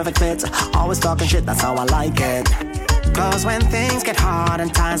 you're the perfect fit. Always talking shit, that's how I like it. Cause when things get hard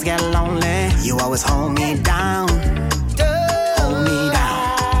and times get lonely, you always hold me down. Hold me down.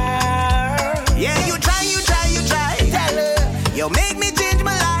 Yeah, you try. You make me change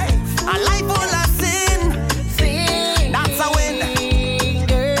my life. A life full of sin. That's a win.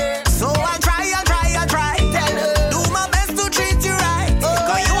 So I'll try. Do my best to treat you right.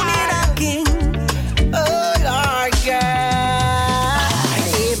 Cause you need a king. Oh Lord God.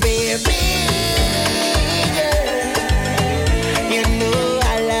 Hey baby, you know I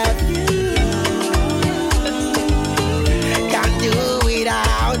love you. Can't do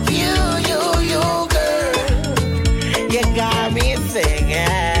without you. You got me singing,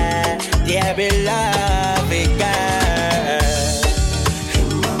 yeah, beloved girl.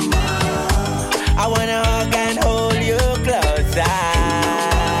 I wanna hug and hold you closer.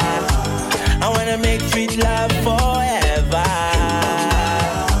 I wanna make sweet love forever.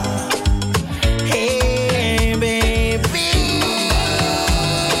 Hey, baby.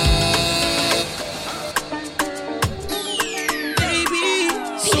 Baby,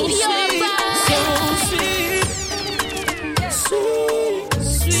 so sweet.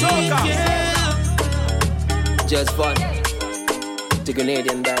 Yeah. Just fun. The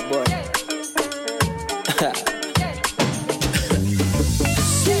Canadian bad boy.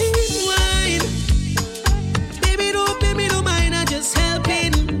 Sweet wine. Baby, don't mind, I'm just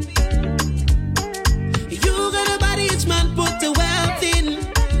helping. You got a body, it's man, put the wealth in.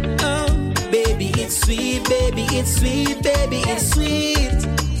 Oh, baby, it's sweet, baby, it's sweet, baby, it's sweet.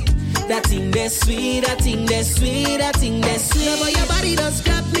 That thing that's sweet, that thing that's sweet, that thing that's sweet. Love how your body does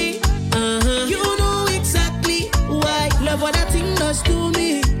grab me. You know exactly why. Love what that thing does to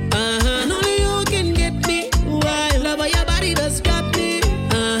me. And only you can get me. Why? Love how your body does grab me.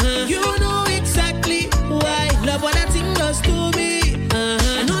 You know exactly why. Love what that thing does to me.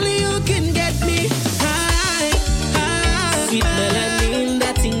 And only you can get me. High. Sweet melanin,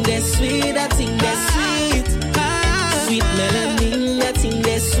 that thing that's sweet, that thing that's sweet. Sweet melanin, that thing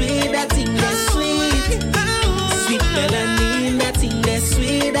that's sweet, that thing that's sweet. Sweet melanin, that thing that's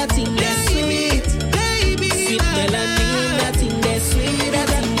sweet, that thing that's sweet. Sweet melanin, that thing that's sweet, that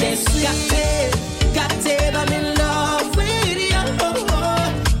thing that's sweet. Got it, I'm in love with you.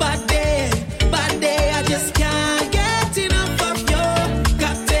 Bad day, I just can't get enough of you.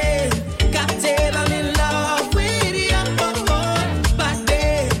 Got it, I'm in love with you. Bad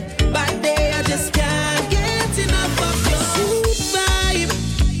day, I just can't get enough of you. Sweet vibe,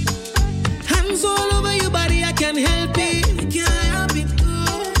 hands all over your body, I can't help it.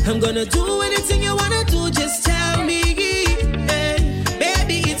 I'm gonna do anything you wanna do, just tell me. Hey,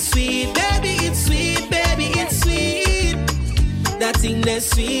 baby, it's sweet, baby, it's sweet, baby, it's sweet. That thing that's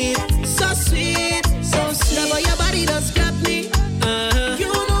sweet, so sweet, so sweet. Love how your body does grab me.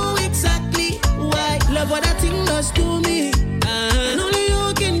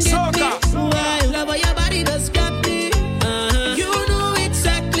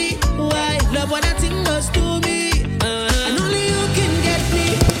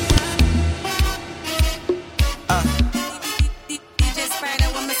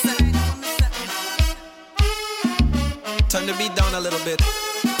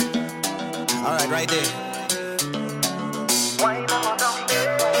 Alright, right there.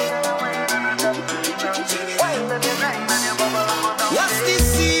 What's this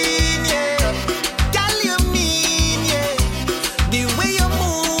scene, yeah? Girl, you mean, yeah? The way you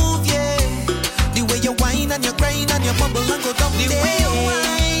move, yeah. The way you whine and you grind and you bubble and go down. The way you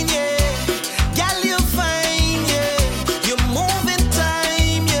whine, yeah. Girl, you fine, yeah. You move in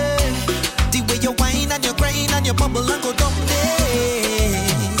time, yeah. The way you whine and you grind and you bubble and go down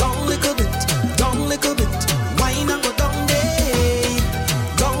there. Down little bit, down little bit. Whine and go down there.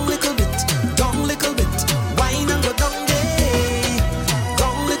 Down little bit, down little bit. Whine and go down there.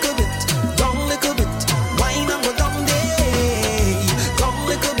 Down little bit, down little bit. Whine and go down there. Down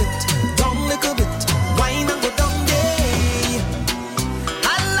little bit, down little bit. Whine and go down there.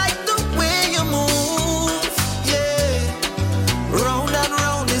 I like the way you move, yeah. Round and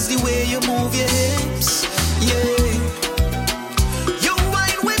round is the way you move your hips, yeah. You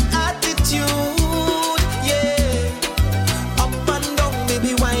whine with attitude, yeah. Up and down,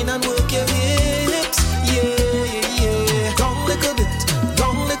 baby, whine and work your hips, yeah, yeah. Down little bit,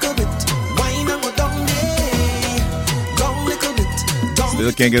 down little bit. Whine and go down there. Down little bit, down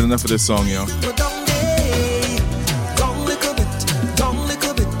Still can't get enough of this song, yo. go down there. Down little bit, down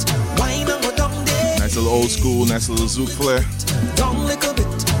little bit. Whine and go down there. Nice little old school, nice little zouk flair. Down little bit.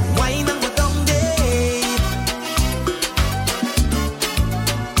 Whine and go down there.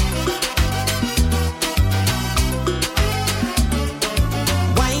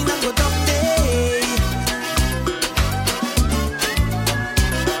 Whine and go down there.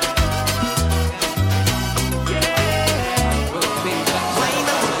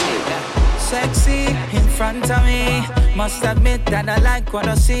 Sexy in front of me. Must admit that I like what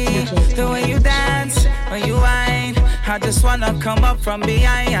I see. The way you dance, when you whine, I just wanna come up from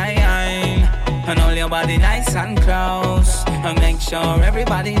behind and hold your body nice and close, and make sure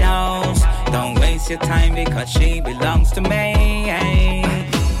everybody knows. Don't waste your time because she belongs to me.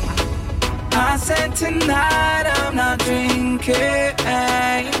 I said tonight I'm not drinking,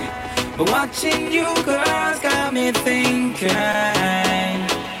 but watching you girls got me thinking.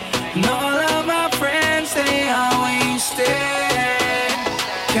 And all of my friends, they are wasted.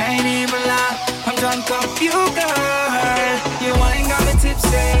 Can't even lie, I'm drunk off you, girl. You ain't got me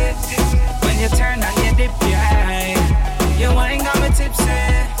tipsy. When you turn and you dip, yeah. You ain't got me tipsy.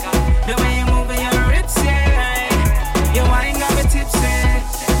 The way you move your hips, yeah. You ain't got me tipsy.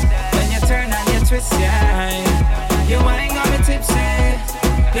 When you turn and you twist, yeah. You ain't got me tipsy.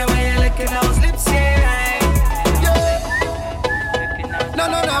 The way you lick those lips, yeah. No,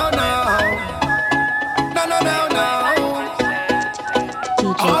 no, no, no. No, no, no, no.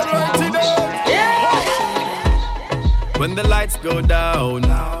 Alrighty then. When the lights go down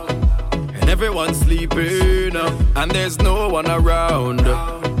and everyone's sleeping and there's no one around,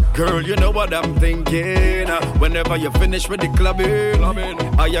 girl, you know what I'm thinking. Whenever you finish with the clubbing,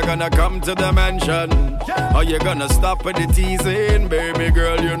 are you gonna come to the mansion? Are you gonna stop with the teasing? Baby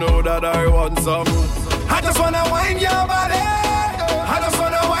girl, you know that I want some. I just wanna wind your body. I just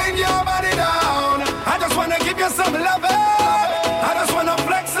wanna wind your body down. I just wanna give you some love. I just wanna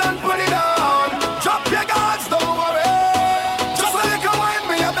flex and put it on. Drop your guards, don't worry. Just a little wine,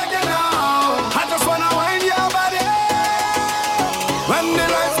 me, I beg you now. I just wanna wind your body. When the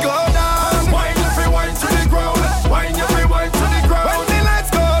lights go down, wine your free wine to the ground. Wine your free wine to the ground. When the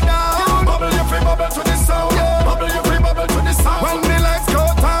lights go down, bubble your free bubble to the sound. Bubble your free bubble to the sound. When the lights go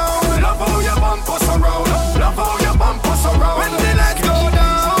down, love how your bump us around. Love how your bump us around. When the lights go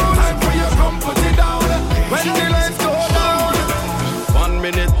down, time for you come put it down. When the lights go down. 1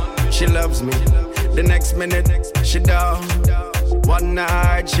 minute, she loves me. The next minute, she down. One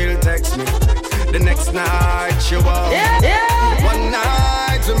night, she'll text me. The next night, she won't. One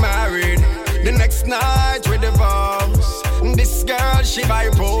night, we're married. The next night, we divorce. This girl, she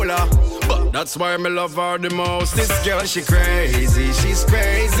bipolar, but that's why me love her the most. This girl, she crazy. She's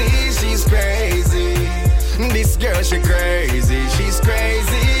crazy. She's crazy. This girl, she crazy. She's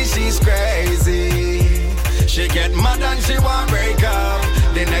crazy. She's crazy. She get mad and she want break up.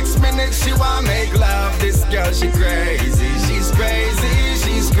 The next minute she want make love. This girl, she crazy. She's crazy.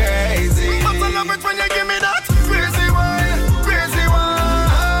 She's crazy. I love it when you give me that crazy wine, crazy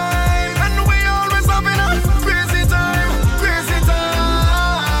wine. And we always having a crazy time, crazy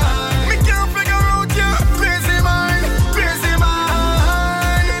time. Me can't figure out your crazy mind, crazy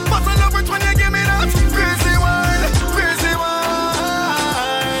mind. But I love it when you give me that crazy wine, crazy wine.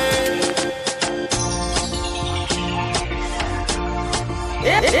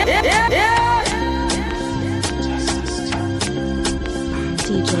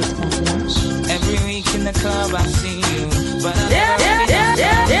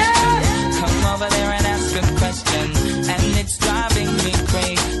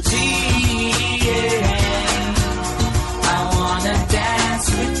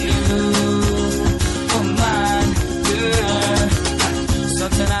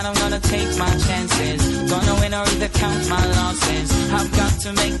 take my chances. Gonna win or either count my losses. I've got to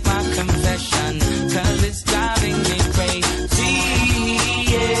make my confession, cause it's driving me crazy.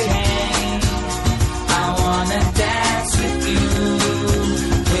 Yeah. I wanna dance with you.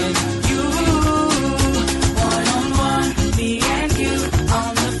 One-on-one, me and you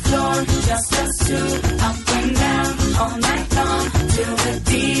on the floor, just us two, up and down, all night long, till the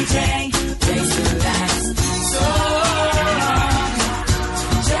DJ plays the last song.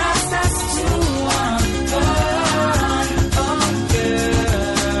 Just us two on one, oh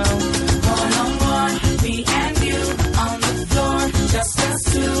girl. One-on-one, me and you on the floor, just us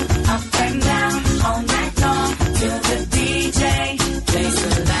two, up and down, all night long, till the DJ plays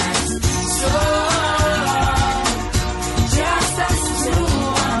the last song. Just us two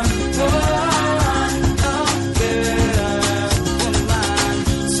on one, oh girl, woman.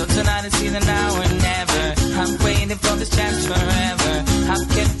 So tonight is either now or never. I'm waiting for this chance forever. I've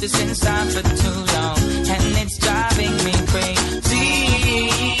kept this inside for too long, and it's driving me crazy.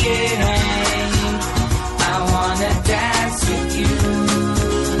 Yeah. I wanna dance with you,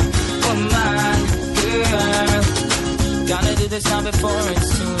 woman, girl. Gonna do this now before it's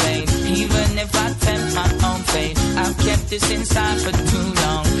too late. Even if I tempt my own fate, I've kept this inside for too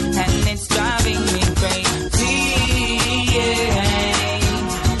long, and it's driving me crazy. Yeah.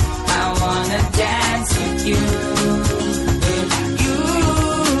 I wanna dance with you. With you.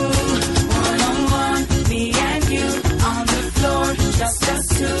 One-on-one, me and you on the floor, just us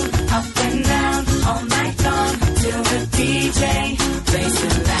two, up and down, all night long, till the DJ plays the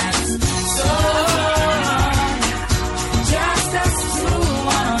last song. Just us two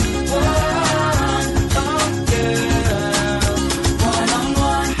on one, oh girl.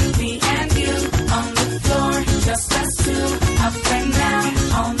 One-on-one, me and you on the floor, just us two, up and down,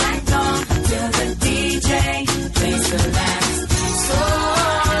 all night long, till the DJ plays the last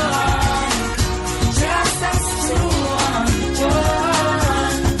song. Just us two on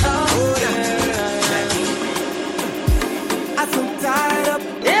one, oh girl. I'm so tied up,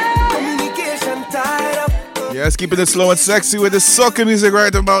 communication tied up. Yes, keeping it slow and sexy with the soca music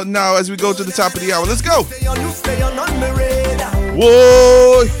right about now as we go to the top of the hour. Let's go. Stay on my radar.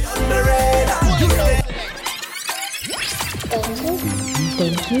 Whoa.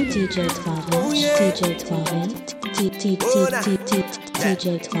 Thank you, DJ 12-inch, DJ 12-inch, DJ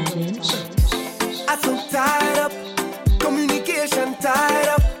 12-inch. I'm so tied up, communication tied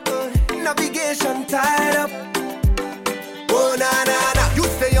up, navigation tied up. Oh na na na, you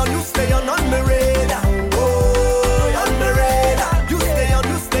stay on my radar. Oh, on my radar. You stay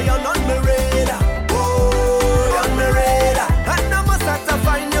on my radar. Oh, on my radar. And I must have to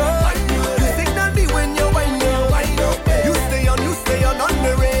find you. You signal me when you wind up. You stay on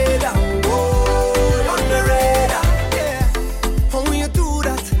my radar. Oh, on my radar. Yeah. How you do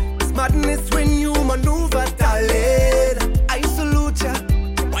that? It's madness when you maneuver, darling. I salute ya.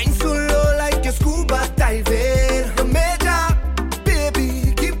 Wine so low like your scuba diving. The major,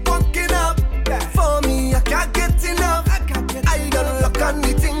 baby, keep walking up. For me, I can't get enough. I got luck on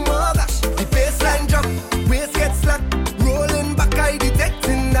the thing, mother. The baseline drop, waist gets slack. Rolling back, I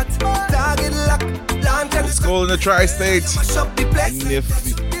detecting that. Target lock, launch and It's cold in the tri-state. And if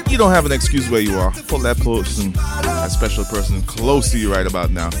you don't have an excuse where you are, pull that person, that special person close to you right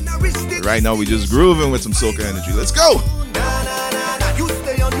about now. Right now, we just grooving with some soca energy. Let's go.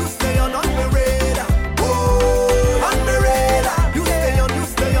 you stay on my radar. Oh, on my radar. You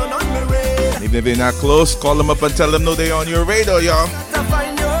stay on my radar. Even if you're not close, call them up and tell them no, they on your radar, y'all.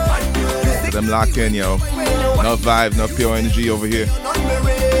 Let them lock in, yo. No vibe, no pure energy over here.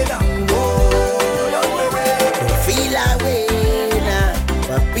 Feel away now,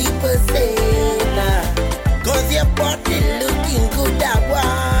 what people say now. Cause your body looking good, I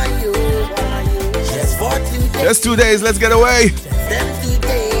want you. Just for 2 days. Just 2 days, let's get away.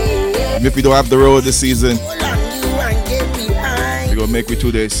 And if we don't have the road this season, we're gonna make it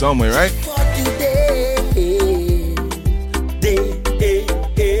 2 days somewhere, right?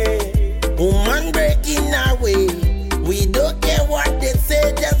 Woman breaking away. We don't care what they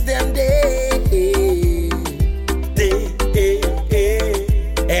say, just them day.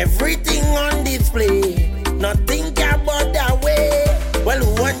 Everything on display. Nothing about that way. Well,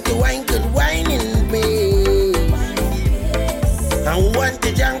 who want to wine could wine in me. And want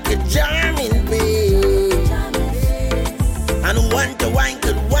to jam could jam in me. And who want to wine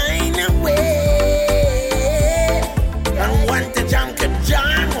could wine away.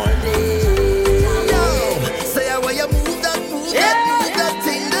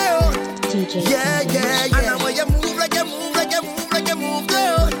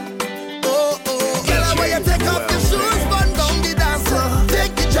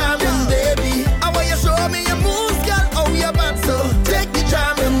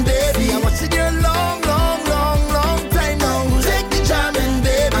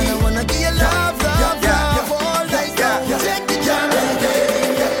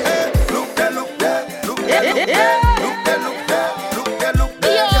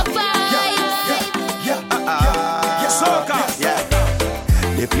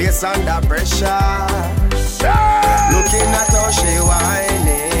 place under pressure. Looking at how she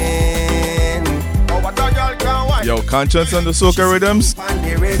whining. Oh, what a girl can whine. Yo, Conscience and the Soca Rhythms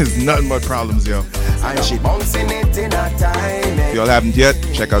is nothing but problems, yo. And she bouncing it in her time. If y'all haven't yet,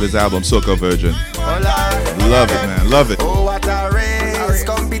 check out his album, Soca Virgin. Love it, man. Love it. Oh, what a race.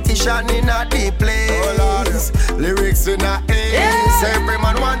 Competition in a deep place. Lyrics in a ace. Every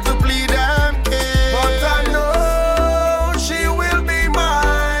man want to plead them case. But I know she will be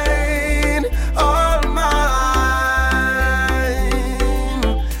mine. All mine.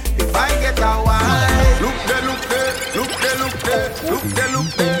 If I get a wine. Look there, look there. Look there, look there. Look there, look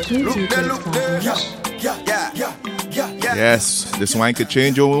there. Look there, look there. Yes, this wine could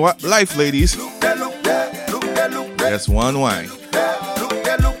change your life, ladies. Yes, one wine.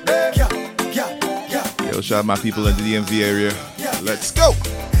 Yo, shout out my people in the DMV area. Let's go.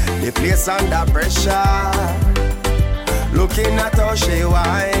 The place under pressure. Looking at how she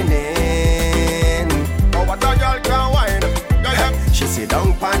whining. Oh, what a girl can whine. She sit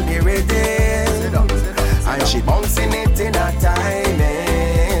down on the rhythm. And she bouncing it in her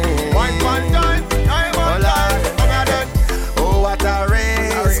timing. One time. Oh, what a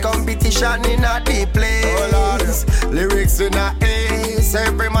race. Competition in a deep place. Lyrics in a ace.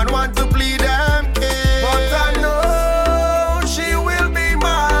 Every man want to plead them case. But I know she will be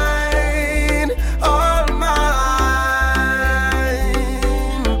mine. All mine.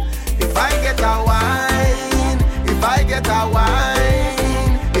 If I get a wine. If I get a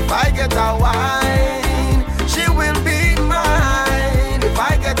wine. If I get a wine. She will be mine. If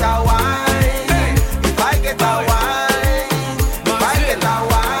I get a wine. If I get a wine.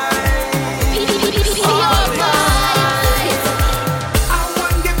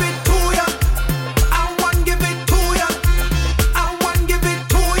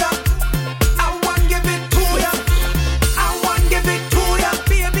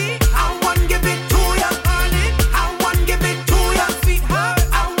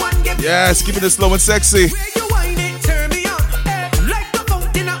 Yes, keeping it slow and sexy.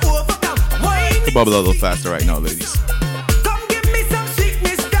 Bubble a little faster right now, ladies.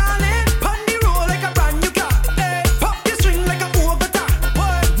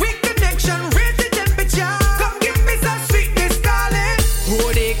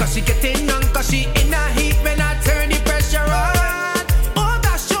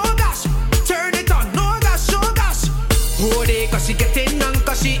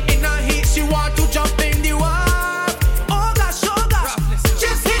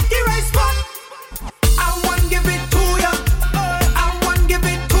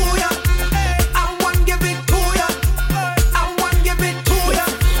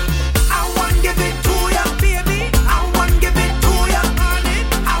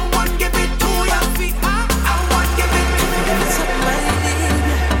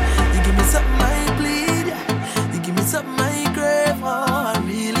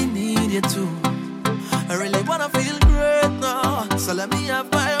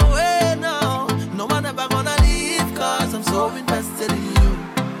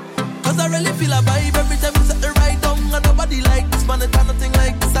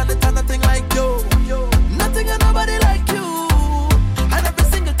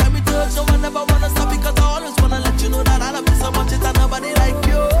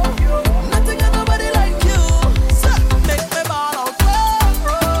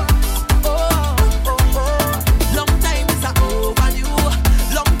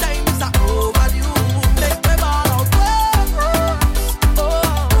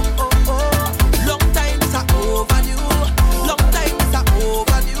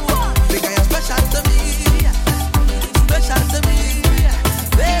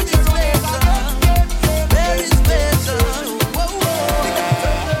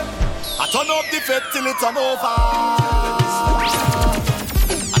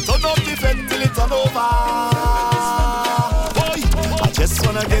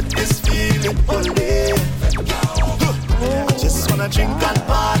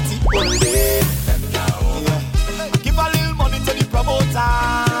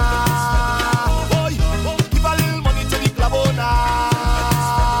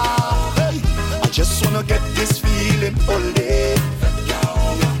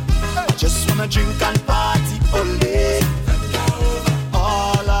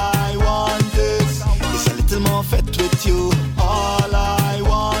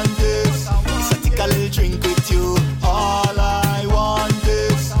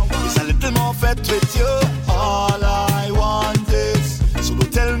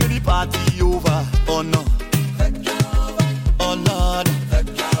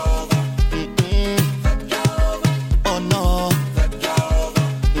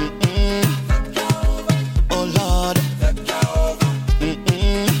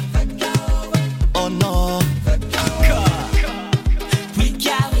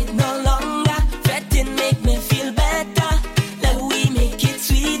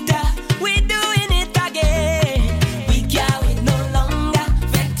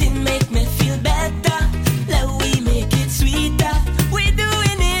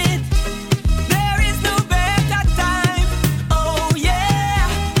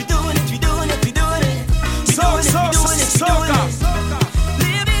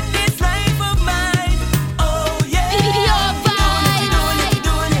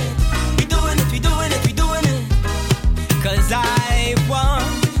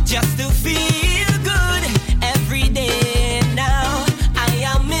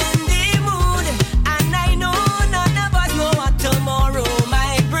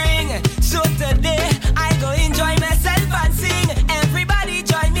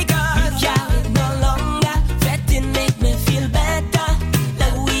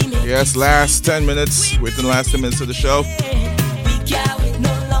 Yes, last 10 minutes. Within the last 10 minutes of the show.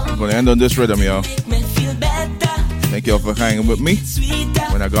 I'm going to end on this rhythm, y'all. Thank y'all for hanging with me.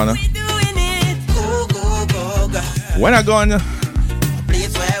 When I gonna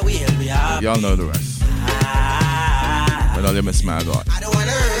y'all know the rest. But don't let me smile, God. I don't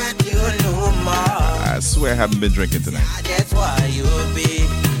wanna hurt you no more. I swear I haven't been drinking tonight. That's why you be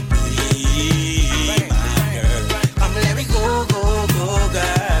my girl. Come let me go, go, go,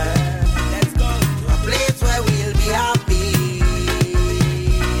 girl. Let's go to a place where we'll be happy.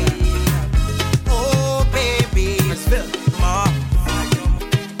 Oh, baby, let's feel more.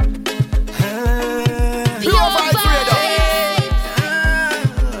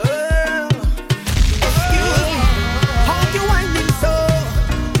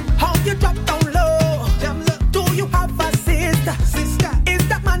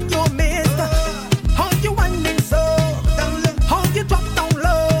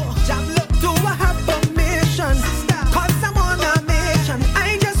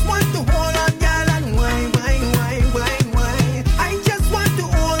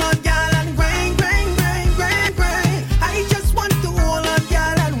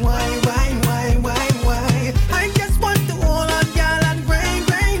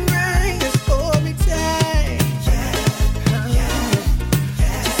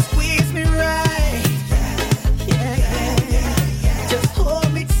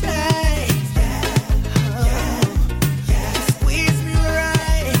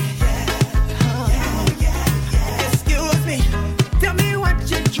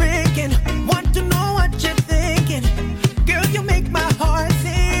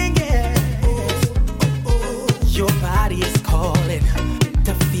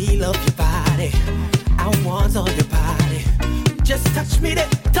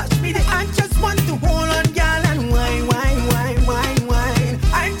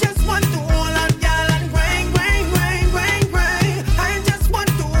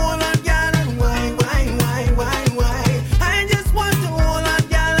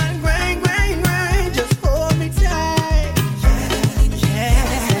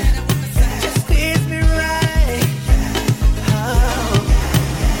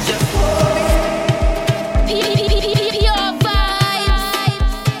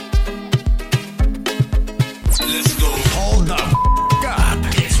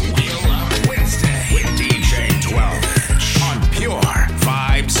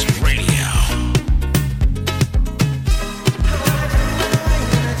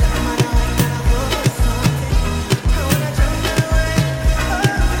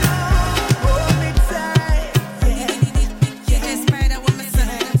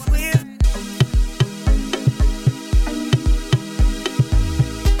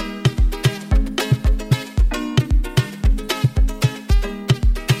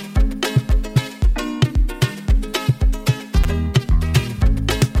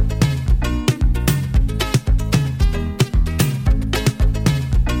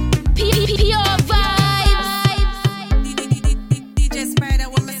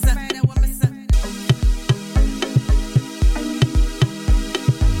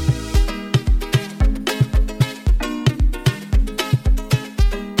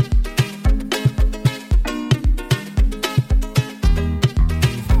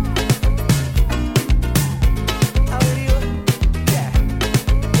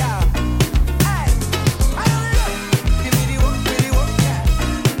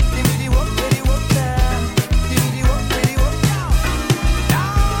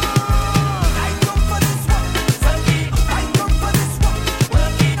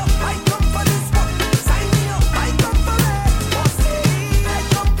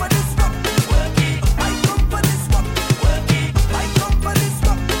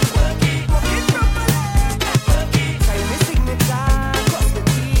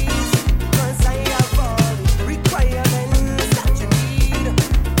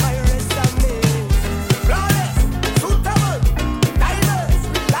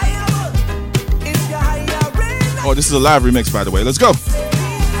 Oh, this is a live remix, by the way. Let's go.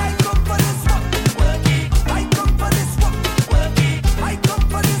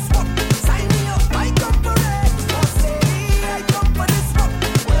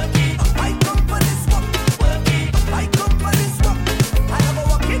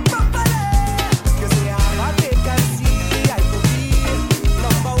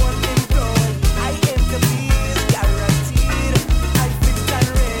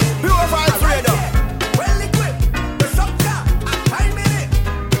 Well equipped, the structure, 5 minutes.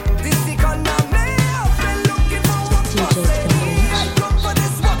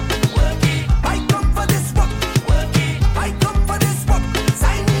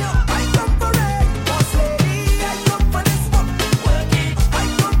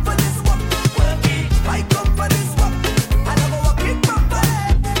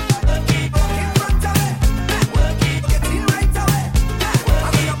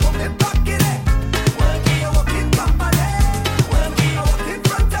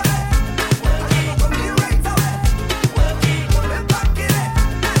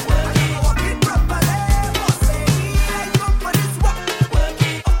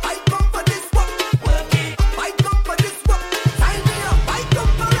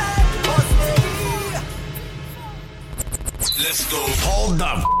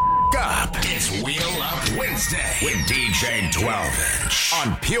 Wednesday with DJ 12 Inch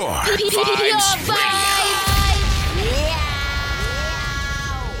on Pure Vibes Radio.